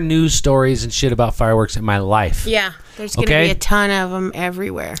more news stories and shit about fireworks in my life. Yeah, there's going to be a ton of them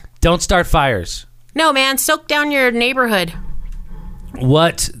everywhere. Don't start fires. No, man, soak down your neighborhood.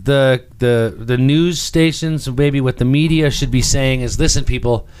 What the news stations, maybe what the media should be saying is, listen,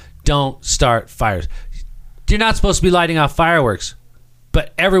 people, don't start fires. You're not supposed to be lighting off fireworks.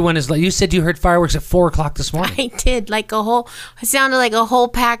 But everyone is like, you said you heard fireworks at 4:00 this morning. I did, it sounded like a whole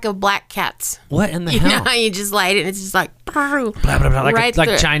pack of black cats. What in the hell? hell? You know how you just light it and it's just like, blah, blah, blah,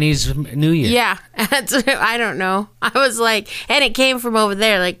 like Chinese New Year. Yeah, I don't know. I was like, and it came from over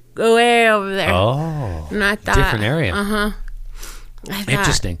there, like way over there. Oh, and I thought, different area. Uh-huh.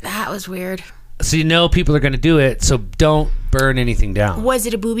 Interesting. That was weird. So you know people are going to do it, so don't burn anything down. Was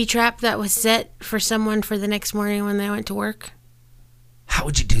it a booby trap that was set for someone for the next morning when they went to work? How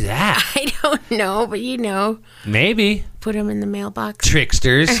would you do that? I don't know, but you know. Maybe. Put them in the mailbox.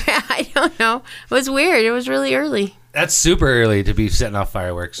 Tricksters. I don't know. It was weird. It was really early. That's super early to be setting off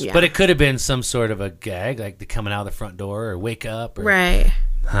fireworks. Yeah. But it could have been some sort of a gag, like the coming out of the front door or wake up. Or, Right.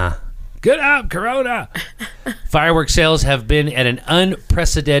 Huh. Get up, Corona. Fireworks sales have been at an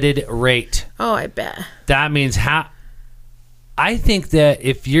unprecedented rate. Oh, I bet. That means I think that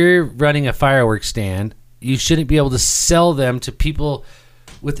if you're running a fireworks stand, you shouldn't be able to sell them to people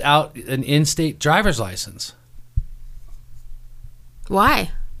without an in-state driver's license.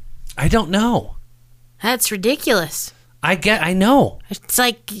 Why? I don't know. That's ridiculous. I know. It's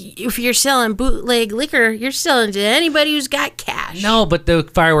like if you're selling bootleg liquor, you're selling to anybody who's got cash. No, but the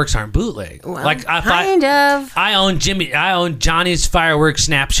fireworks aren't bootleg. Well, like kind of. I own Johnny's Fireworks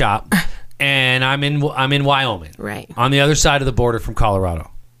Snap Shop, and I'm in Wyoming, Right. on the other side of the border from Colorado.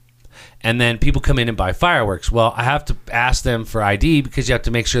 And then people come in and buy fireworks. Well, I have to ask them for ID because you have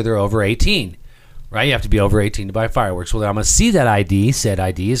to make sure they're over 18. Right? You have to be over 18 to buy fireworks. Well, I'm going to see that ID. Said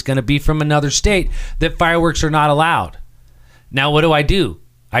ID is going to be from another state that fireworks are not allowed. Now, what do?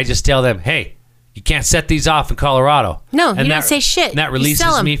 I just tell them, hey, you can't set these off in Colorado. No, you don't say shit. And that You releases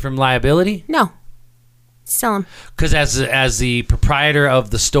sell 'em. me from liability? No. Sell them. Because as the proprietor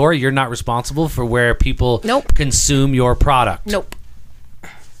of the store, you're not responsible for where people Nope. consume your product. Nope.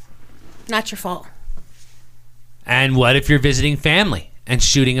 Not your fault. And what if you're visiting family and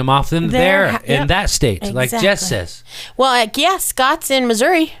shooting them off in Yep. that state, like Jess Exactly. says? Well, yeah, Scott's in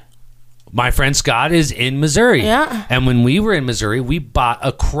Missouri. My friend Scott is in Missouri. Yeah. And when we were in Missouri, we bought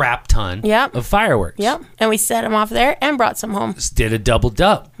a crap ton Yep. of fireworks. Yep. And we set them off there and brought some home. Just did a double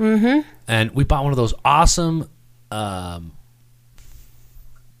dub. Mm-hmm. And we bought one of those awesome,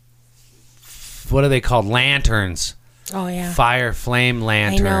 what are they called? Lanterns. Oh, yeah. Fire flame I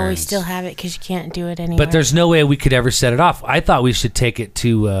lanterns. know. We still have it because you can't do it anymore. But there's no way we could ever set it off. I thought we should take it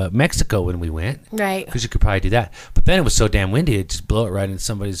to Mexico when we went. Right. Because you could probably do that. But then it was so damn windy, it'd just blow it right into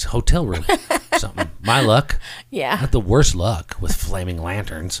somebody's hotel room. Something. My luck. I Yeah. had the worst luck with flaming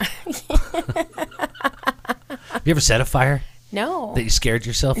lanterns. Have you ever set a fire No. that you scared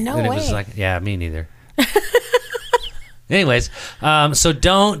yourself? No and it was way. like, yeah, me neither. Anyways, so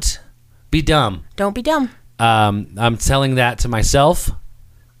don't be dumb. Don't be dumb. I'm telling that to myself,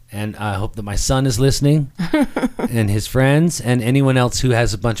 and I hope that my son is listening, and his friends, and anyone else who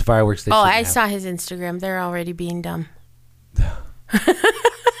has a bunch of fireworks. They Oh, shouldn't I have. saw his Instagram. They're already being dumb.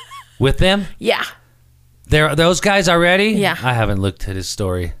 With them. Yeah. There, those guys already. Yeah. I haven't looked at his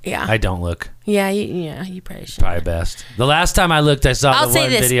story. Yeah. I don't look. Yeah, you probably should. Probably best. The last time I looked, I saw I'll the say one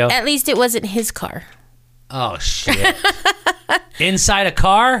this. video. At least it wasn't his car. Oh shit! Inside a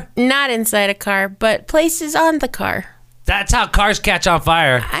car? Not inside a car, but places on the car. That's how cars catch on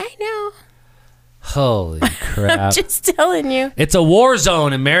fire. I know. Holy crap! Just telling you. It's a war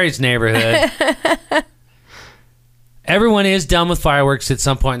zone in Mary's neighborhood. Everyone is done with fireworks at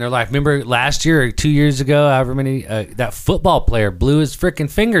some point in their life. Remember last year or 2 years ago, however many, that football player blew his freaking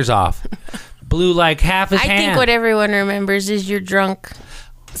fingers off. Blew like half his hand. I think what everyone remembers is your drunk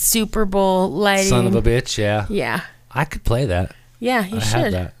Super Bowl lighting. Son of a bitch, yeah. Yeah. I could play that. Yeah, you I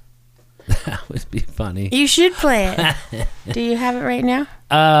should. have that. That would be funny. You should play it. Do you have it right now?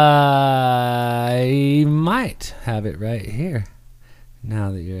 I might have it right here.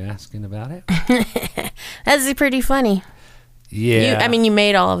 Now that you're asking about it. That's pretty funny. Yeah. You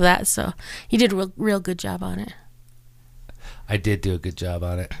made all of that, so you did a real good job on it. I did do a good job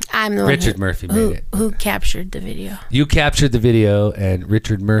on it. I'm the Richard one Murphy made it. who captured the video. You captured the video, and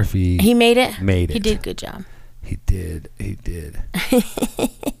Richard Murphy He made it? made it. He did a good job. He did. He did.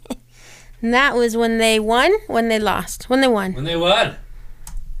 And that was when they won, when they lost, when they won. When they won.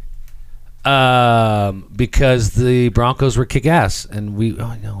 Because the Broncos were kick-ass, and we...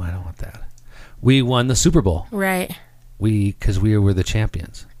 Oh, no, I don't want that. We won the Super Bowl. Right. Because we were the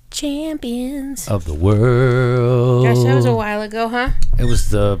champions Champions. of the world. Gosh, that was a while ago, huh? It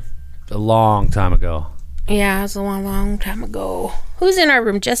was a long time ago. Yeah, it was a long, long time ago. Who's in our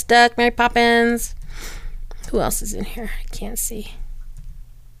room? Just Duck, Mary Poppins. Who else is in here? I can't see.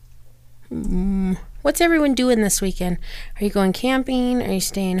 What's everyone doing this weekend? Are you going camping? Are you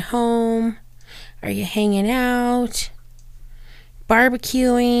staying home? Are you hanging out?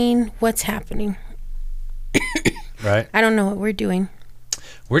 Barbecuing? What's happening? Right. I don't know what we're doing.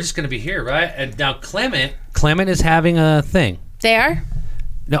 We're just going to be here, right? And now Clement is having a thing. They are?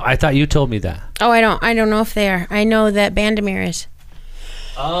 No, I thought you told me that. Oh, I don't know if they are. I know that Bandamere is.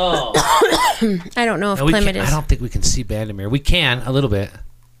 Oh. I don't know if No, Clement is. I don't think we can see Bandamere. We can, a little bit.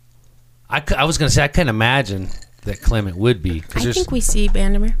 I was going to say, I couldn't imagine that Clement would be. I think we see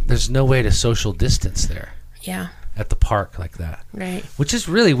Bandamere. There's no way to social distance there Yeah, at the park like that. right. Which is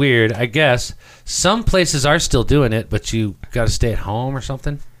really weird, I guess. Some places are still doing it, but you got to stay at home or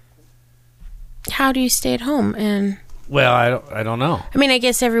something. How do you stay at home? And Well, I don't know. I mean, I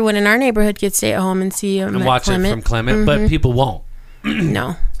guess everyone in our neighborhood could stay at home and see him And watch it from Clement, but people won't.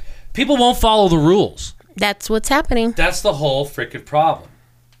 No. People won't follow the rules. That's what's happening. That's the whole freaking problem.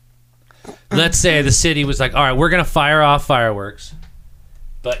 Let's say the city was like, all right, we're going to fire off fireworks,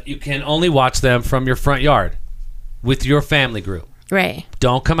 but you can only watch them from your front yard with your family group. Right.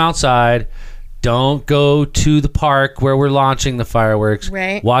 Don't come outside. Don't go to the park where we're launching the fireworks.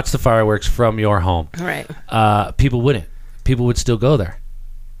 Right. Watch the fireworks from your home. Right. People wouldn't. People would still go there.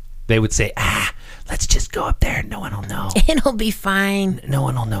 They would say, let's just go up there. No one will know. It'll be fine. No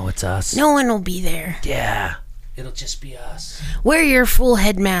one will know it's us. No one will be there. Yeah. It'll just be us. Wear your full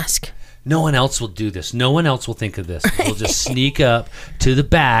head mask. No one else will do this. No one else will think of this. We'll just sneak up to the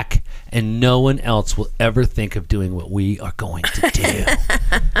back, and no one else will ever think of doing what we are going to do.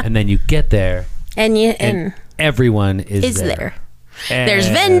 And then you get there, and everyone is there. There's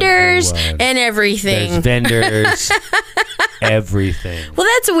vendors and everything. There's vendors, everything. Well,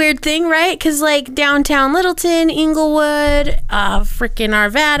 that's a weird thing, right? Because like downtown Littleton, Inglewood, freaking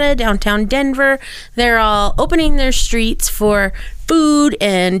Arvada, downtown Denver, they're all opening their streets for food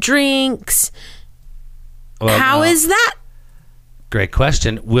and drinks. Well, How is that? Great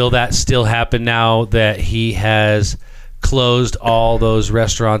question. Will that still happen now that he has closed all those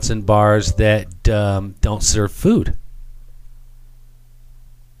restaurants and bars that don't serve food?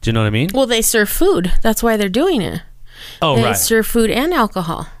 Do you know what I mean? Well, they serve food. That's why they're doing it. Oh, they right. serve food and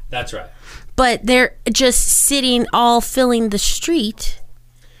alcohol. That's right. But they're just sitting all filling the street.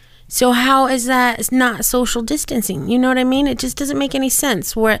 So how is that not social distancing? You know what I mean? It just doesn't make any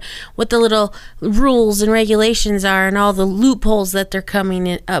sense what the little rules and regulations are and all the loopholes that they're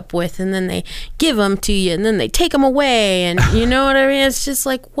coming up with. And then they give them to you and then they take them away. And you know what I mean? It's just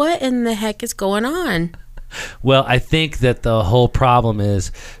like, what in the heck is going on? Well, I think that the whole problem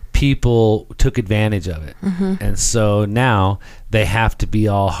is people took advantage of it. Mm-hmm. And so now they have to be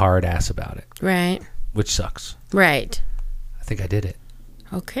all hard ass about it. Right. Which sucks. Right. I think I did it.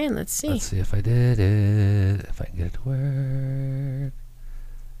 Okay, let's see. Let's see if I did it. If I can get it to work.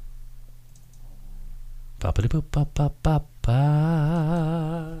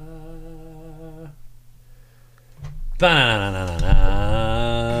 Ba-ba-da-boop-ba-ba-ba-ba.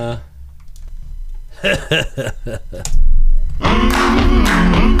 Ba-na-na-na-na-na.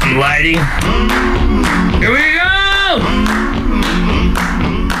 Lighting. Here we go!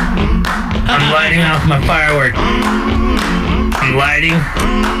 I'm lighting off my firework. I'm lighting.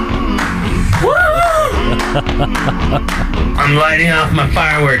 Woo! I'm lighting off my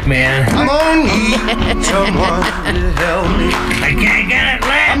firework, man. I'm gonna need someone to help me. I can't get it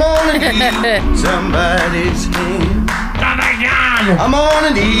lit. I'm gonna need somebody's hand. Oh my God! I'm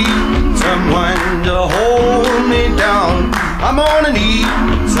gonna need someone to hold me down. I'm gonna need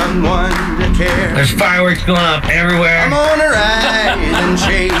someone to care. There's fireworks going up everywhere. I'm gonna rise and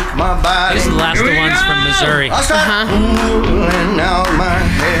shake my body. This is the last of the ones from Missouri. I'll start pulling out my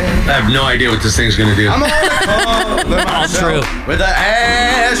hair. I have no idea what this thing's gonna do. I'm gonna cover myself with the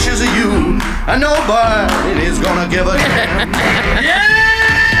ashes of you. And nobody is gonna give a damn.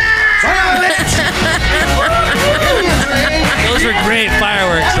 Son of a bitch! Those were great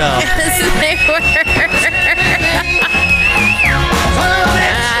fireworks, though. Yes, they were. That's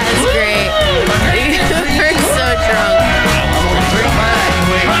great. You were so drunk.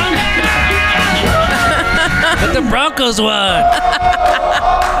 But the Broncos won.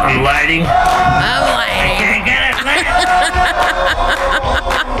 I'm lighting. I'm lighting. Can't get it lit.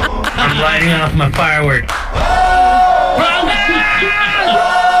 I'm lighting off my firework. Oh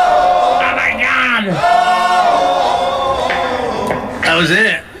my God! That was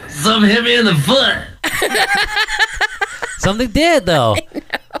it. Something hit me in the foot. Something did, though.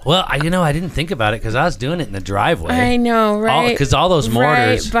 Well, I didn't think about it because I was doing it in the driveway. I know, right? Because all those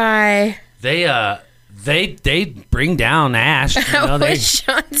mortars, right by. they bring down ash. That was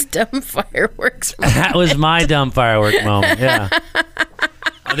Sean's dumb fireworks moment. That was my dumb firework moment. Yeah,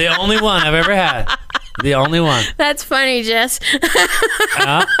 the only one I've ever had. The only one. That's funny, Jess.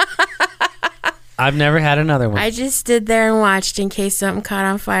 I've never had another one. I just stood there and watched in case something caught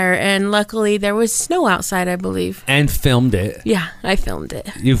on fire, and luckily there was snow outside, I believe. And filmed it. Yeah, I filmed it.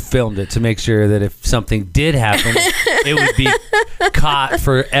 You filmed it to make sure that if something did happen, it would be caught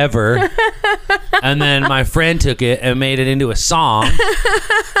forever. And then my friend took it and made it into a song.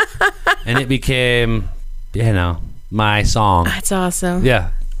 And it became, my song. That's awesome.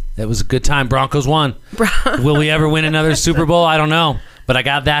 Yeah. It was a good time. Broncos won. Will we ever win another Super Bowl? I don't know. But I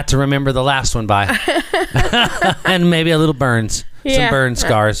got that to remember the last one by. And maybe a little burns. Yeah. Some burn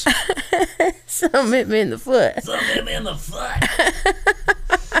scars. Some hit me in the foot. Some hit me in the foot.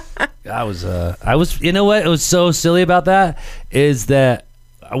 I was. You know what? It was so silly about that is that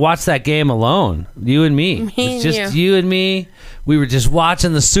I watched that game alone. You and me. It's just you and me. We were just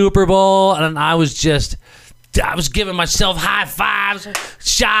watching the Super Bowl, and I was giving myself high fives,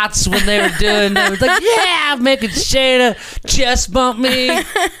 shots when they were doing. They was like, yeah, making Shayna chest bump me.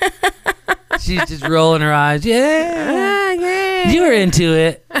 She's just rolling her eyes. Yeah, you were into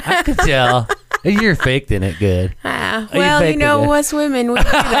it. I could tell. You're faked in it good. Well, you know, us women, we do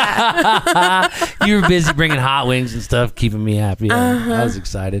that. You were busy bringing hot wings and stuff, keeping me happy. I was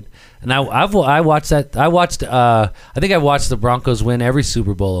excited. And I watched that. I think I watched the Broncos win every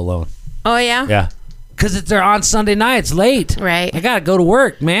Super Bowl alone. Oh, yeah? Yeah. Because they're on Sunday nights late. Right. I got to go to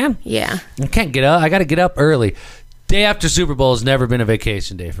work, man. Yeah. I can't get up. I got to get up early. Day after Super Bowl has never been a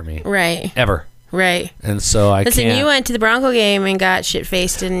vacation day for me. Right. Ever. Right. And so I Listen, can't. you went to the Bronco game and got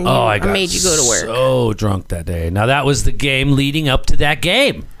shit-faced and I made you go to work. So drunk that day. Now, that was the game leading up to that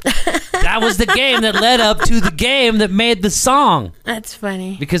game. That was the game that led up to the game that made the song. That's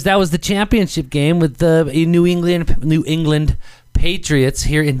funny. Because that was the championship game with the New England Patriots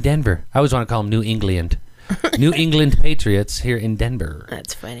here in Denver. I always want to call them New England. New England Patriots here in Denver.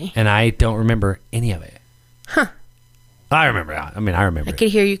 That's funny. And I don't remember any of it. Huh. I remember. I remember. I could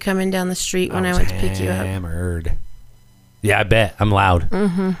hear you coming down the street when I went to pick you up. Hammered. Yeah, I bet. I'm loud.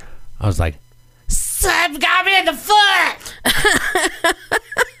 Mm-hmm. I was like, "Son got me in the foot."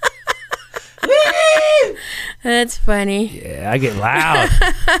 That's funny. Yeah, I get loud.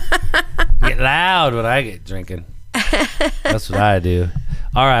 I get loud when I get drinking. That's what I do.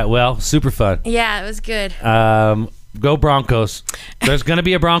 All right. Well, super fun. Yeah, it was good. Go Broncos. There's going to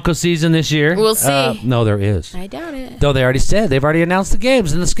be a Bronco season this year. We'll see. No, there is. I doubt it. Though they already said. They've already announced the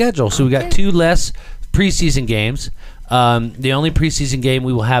games in the schedule. So we got 2 less preseason games. The only preseason game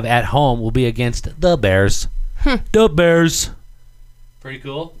we will have at home will be against the Bears. The Bears. Pretty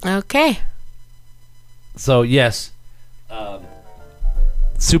cool. Okay. So, yes.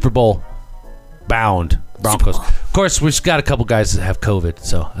 Super Bowl bound Broncos. Of course, we've got a couple guys that have COVID,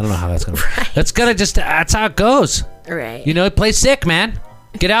 so I don't know how that's going to Right. That's how it goes. Right. You know, play sick, man.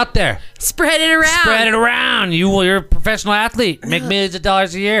 Get out there. Spread it around. Spread it around. You're a professional athlete. Make millions of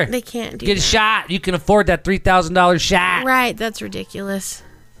dollars a year. They can't do Get a that. shot. You can afford that $3,000 shot. Right. That's ridiculous.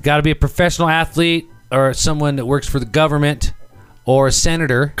 Got to be a professional athlete or someone that works for the government or a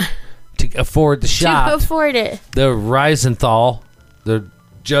senator to afford the shot. To afford it. The Reisenthal, the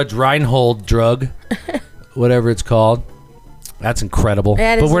Judge Reinhold drug, whatever it's called. That's incredible.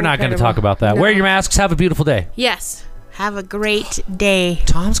 That but is we're not going to incredible. talk about that. No. Wear your masks. Have a beautiful day. Yes. Have a great day.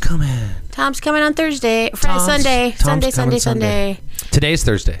 Tom's coming. Tom's coming on Thursday. Sunday. Tom's coming Sunday. Today's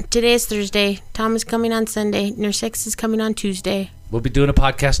Thursday. Today's Thursday. Tom is coming on Sunday. Nurse X is coming on Tuesday. We'll be doing a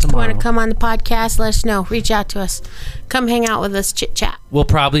podcast If you tomorrow. want to come on the podcast, let us know. Reach out to us. Come hang out with us. Chit chat. We'll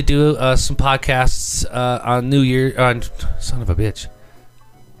probably do some podcasts on New Year. Son of a bitch.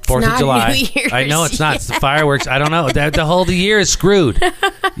 4th of not July. New Year's. I know it's not. It's the fireworks. I don't know. The whole year is screwed.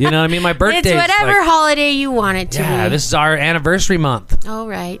 You know what I mean? My birthday. It's whatever holiday you want it to Yeah, be. this is our anniversary month. All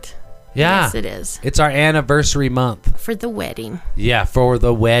right. Yeah. Yes, it is. It's our anniversary month. For the wedding. Yeah, for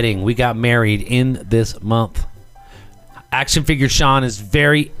the wedding. We got married in this month. Action Figure Sean is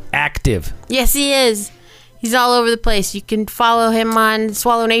very active. Yes, he is. He's all over the place. You can follow him on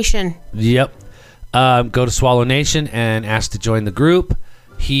Swallow Nation. Yep. Go to Swallow Nation and ask to join the group.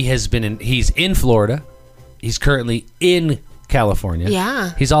 He's in Florida. He's currently in California.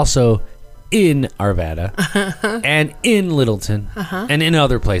 Yeah. He's also in Arvada and in Littleton and in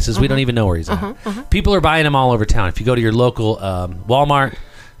other places. We don't even know where he's at. People are buying him all over town. If you go to your local Walmart,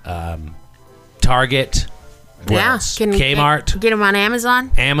 Target, where else? Kmart, Get him on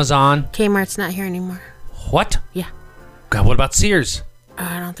Amazon. Amazon. Kmart's not here anymore. What? Yeah. God, what about Sears?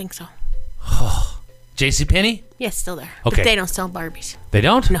 I don't think so. JCPenney? Yes, still there. Okay. But they don't sell Barbies. They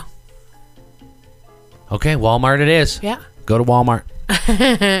don't? No. Okay, Walmart it is. Yeah. Go to Walmart.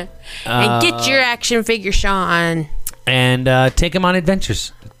 And get your action figure, Sean. And take him on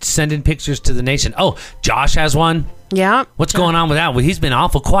adventures. Send in pictures to the nation. Oh, Josh has one. Yeah. What's going on with that? Well, he's been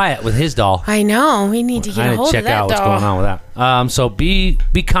awful quiet with his doll. I know. We need to I get a need to hold check of that out what's doll. going on with that. So be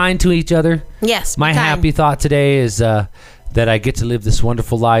kind to each other. Yes. My be kind. happy thought today is that I get to live this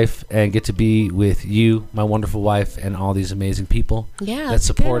wonderful life and get to be with you, my wonderful wife, and all these amazing people Yeah, that that's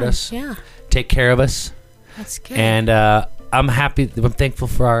support good. us, Yeah. take care of us. That's good. And I'm happy. I'm thankful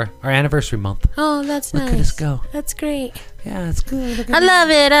for our anniversary month. oh, that's Look nice. at us go. That's great. Yeah, it's good. Look at I love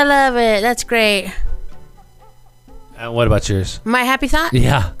it. I love it. That's great. What about yours? My happy thought?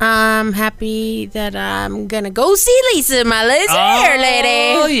 Yeah. I'm happy that I'm going to go see Lisa, my lazy hair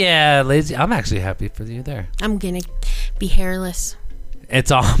lady. Oh, yeah, lazy. I'm actually happy for you there. I'm going to be hairless. It's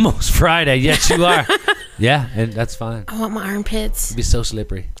almost Friday. Yes, you are. Yeah, and that's fine. I want my armpits. It'd be so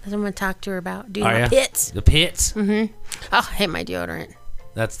slippery. That's what I'm going to talk to her about. Do Are my ya? pits. The pits? Mm-hmm. Oh, I hate my deodorant.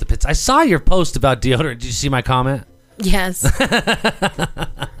 That's the pits. I saw your post about deodorant. Did you see my comment? Yes. I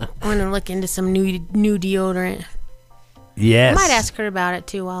want to look into some new deodorant. Yes. I might ask her about it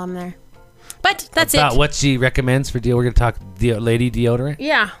too while I'm there. But that's about it. what she recommends for deodorant. We're going to talk lady deodorant?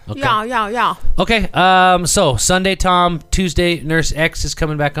 Yeah. Okay. Yeah. Okay. So Sunday, Tom. Tuesday, Nurse X is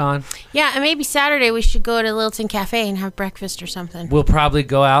coming back on. Yeah, and maybe Saturday we should go to Littleton Cafe and have breakfast or something. We'll probably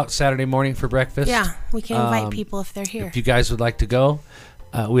go out Saturday morning for breakfast. Yeah, we can invite people if they're here. If you guys would like to go,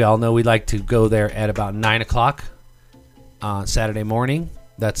 we all know we'd like to go there at about 9 o'clock on Saturday morning.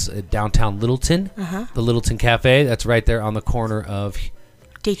 That's downtown Littleton. The Littleton Cafe. That's right there on the corner of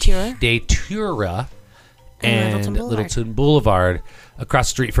Datura and Littleton Boulevard, across the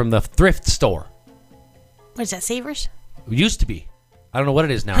street from the thrift store. What is that, Savers? It used to be. I don't know what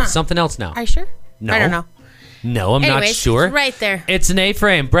it is now. It's something else now. Are you sure? No. I don't know. No, I'm not sure. It's right there. It's an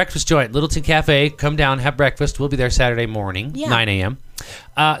A-frame breakfast joint. Littleton Cafe. Come down, have breakfast. We'll be there Saturday morning, 9 a.m.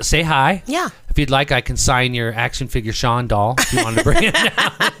 Say hi. Yeah. If you'd like, I can sign your action figure Sean doll if you wanted to bring it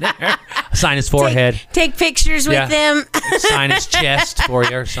down there. Sign his forehead. Take pictures with them. Sign his chest for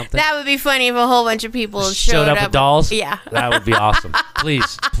you or something. That would be funny if a whole bunch of people showed up with dolls? Yeah. That would be awesome.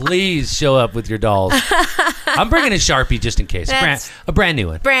 Please show up with your dolls. I'm bringing a Sharpie just in case. A brand new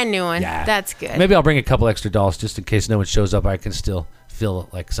one. Brand new one. Yeah. That's good. Maybe I'll bring a couple extra dolls just in case no one shows up. I can still feel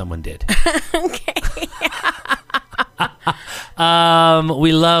like someone did. Okay.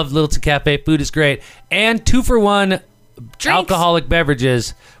 We love Littleton Cafe. Food is great. And 2-for-1 alcoholic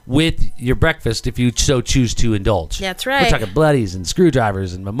beverages with your breakfast if you so choose to indulge. That's right. We're talking bloodies and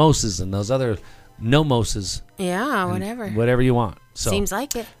screwdrivers and mimosas and those other no-mosas. Yeah, whatever. Whatever you want. So. Seems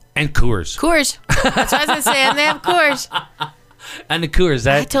like it. And Coors. Coors. That's what I was going to say. And they have Coors. And the Coors.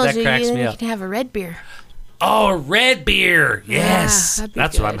 That cracks me up. You can have a red beer. Oh, a red beer. Yes. Yeah,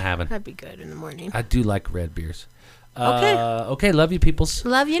 that's good. what I'm having. That'd be good in the morning. I do like red beers. Okay. Love you, peoples.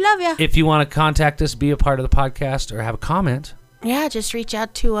 Love you. If you want to contact us, be a part of the podcast, or have a comment. Yeah, just reach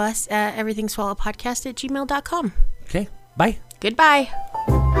out to us at everythingswallowpodcast@gmail.com. Okay. Bye. Goodbye.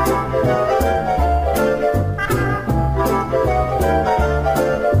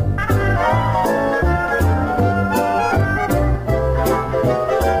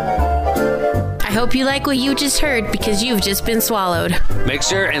 I hope you like what you just heard because you've just been swallowed. Make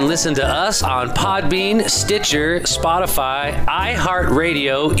sure and listen to us on Podbean, Stitcher, Spotify,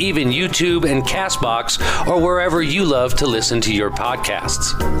 iHeartRadio, even YouTube and Castbox, or wherever you love to listen to your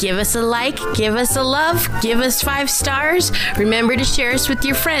podcasts. Give us a like, give us a love, give us 5 stars. Remember to share us with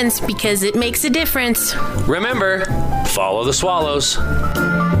your friends because it makes a difference. Remember, follow the swallows.